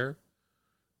air,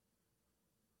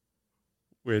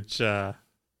 which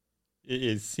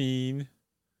is seen.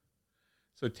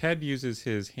 So Ted uses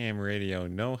his ham radio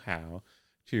know-how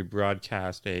to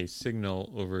broadcast a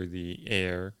signal over the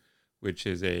air, which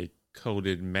is a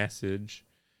coded message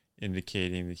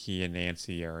indicating that he and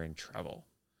Nancy are in trouble.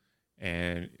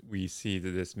 And we see that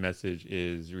this message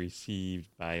is received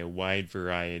by a wide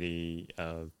variety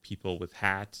of people with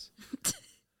hats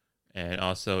and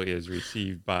also is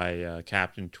received by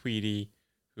Captain Tweedy,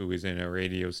 who is in a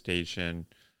radio station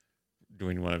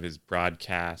doing one of his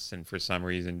broadcasts. And for some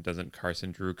reason, doesn't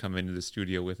Carson Drew come into the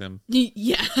studio with him?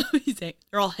 Yeah, they're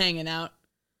all hanging out.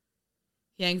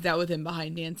 He hangs out with him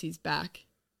behind Nancy's back.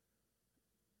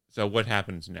 So what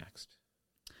happens next?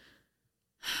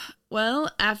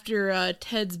 Well, after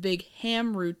Ted's big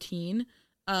ham routine,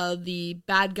 the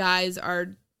bad guys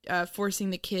are forcing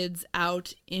the kids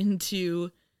out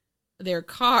into their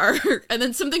car. And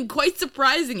then something quite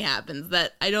surprising happens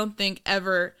that I don't think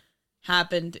ever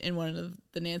happened in one of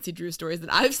the Nancy Drew stories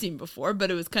that I've seen before, but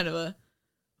it was kind of a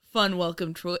fun,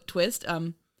 welcome twist.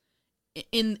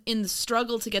 In the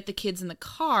struggle to get the kids in the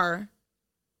car,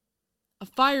 a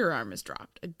firearm is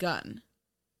dropped, a gun.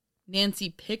 Nancy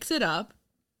picks it up,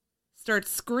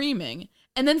 starts screaming,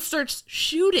 and then starts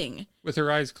shooting. With her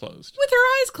eyes closed.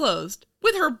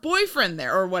 With her boyfriend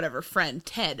there, or whatever, friend,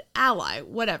 Ted, ally,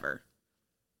 whatever.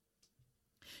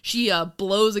 She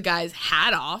blows a guy's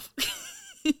hat off.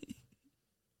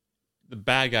 The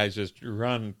bad guys just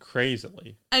run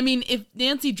crazily. I mean, if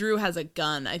Nancy Drew has a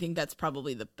gun, I think that's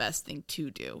probably the best thing to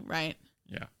do, right?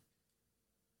 Yeah.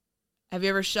 Have you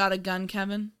ever shot a gun,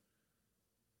 Kevin?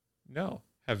 No.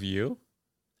 Have you?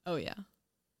 Oh, yeah.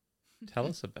 Tell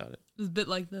us about it. It was a bit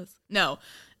like this. No,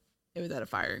 it was at a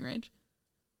firing range.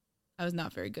 I was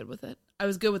not very good with it. I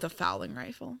was good with a fowling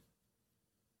rifle,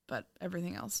 but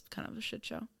everything else kind of a shit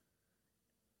show.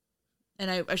 And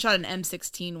I shot an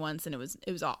M16 once, and it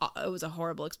was a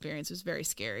horrible experience. It was very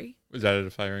scary. Was that at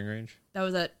a firing range? That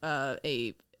was at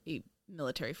a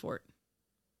military fort.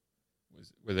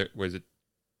 Was it?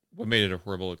 What made it a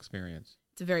horrible experience?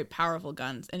 It's a very powerful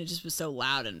gun, and it just was so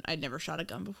loud, and I'd never shot a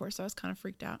gun before, so I was kind of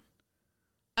freaked out.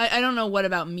 I don't know what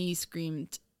about me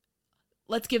screamed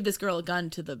let's give this girl a gun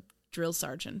to the drill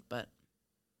sergeant, but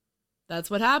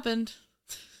that's what happened.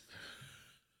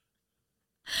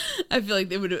 I feel like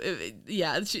they would,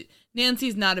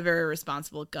 Nancy's not a very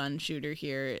responsible gun shooter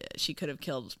here. She could have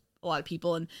killed a lot of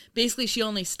people, and basically she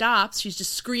only stops. She's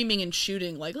just screaming and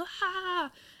shooting like,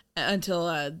 ah,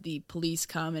 until the police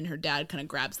come and her dad kind of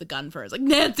grabs the gun for her. It's like,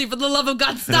 Nancy, for the love of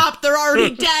God, stop. They're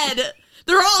already dead.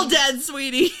 They're all dead,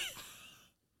 sweetie.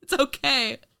 It's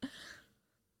okay.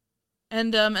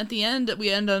 And at the end,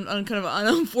 we end on kind of an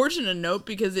unfortunate note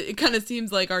because it kind of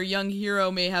seems like our young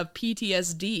hero may have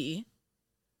PTSD.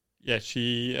 Yeah,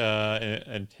 she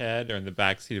and Ted are in the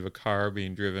backseat of a car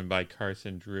being driven by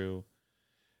Carson Drew.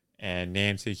 And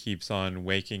Nancy keeps on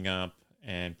waking up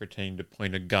and pretending to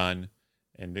point a gun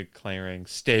and declaring,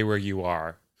 "Stay where you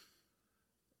are."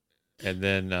 And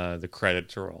then the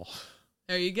credits roll.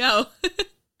 There you go.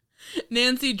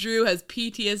 Nancy Drew has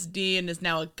PTSD and is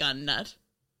now a gun nut.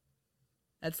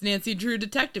 That's Nancy Drew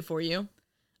Detective for you.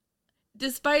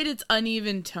 Despite its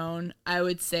uneven tone, I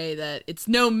would say that it's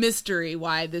no mystery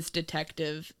why this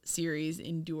detective series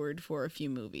endured for a few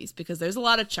movies, because there's a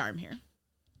lot of charm here.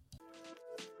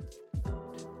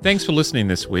 Thanks for listening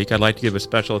this week. I'd like to give a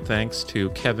special thanks to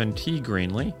Kevin T.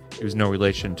 Greenlee, who's no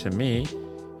relation to me.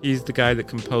 He's the guy that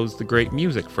composed the great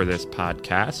music for this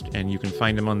podcast, and you can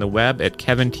find him on the web at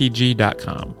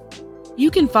kevintg.com. You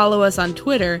can follow us on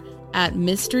Twitter at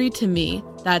Mystery to Me.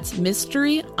 That's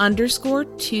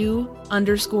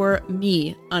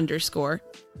mystery_to_me_.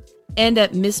 And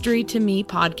at Mystery to Me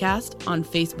Podcast on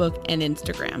Facebook and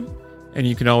Instagram. And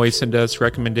you can always send us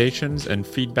recommendations and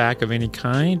feedback of any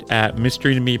kind at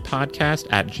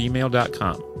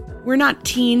mysterytomepodcast@gmail.com. We're not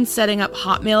teens setting up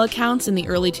Hotmail accounts in the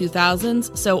early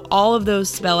 2000s, so all of those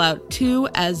spell out 2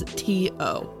 as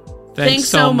T-O. Thanks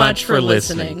so much for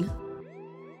listening.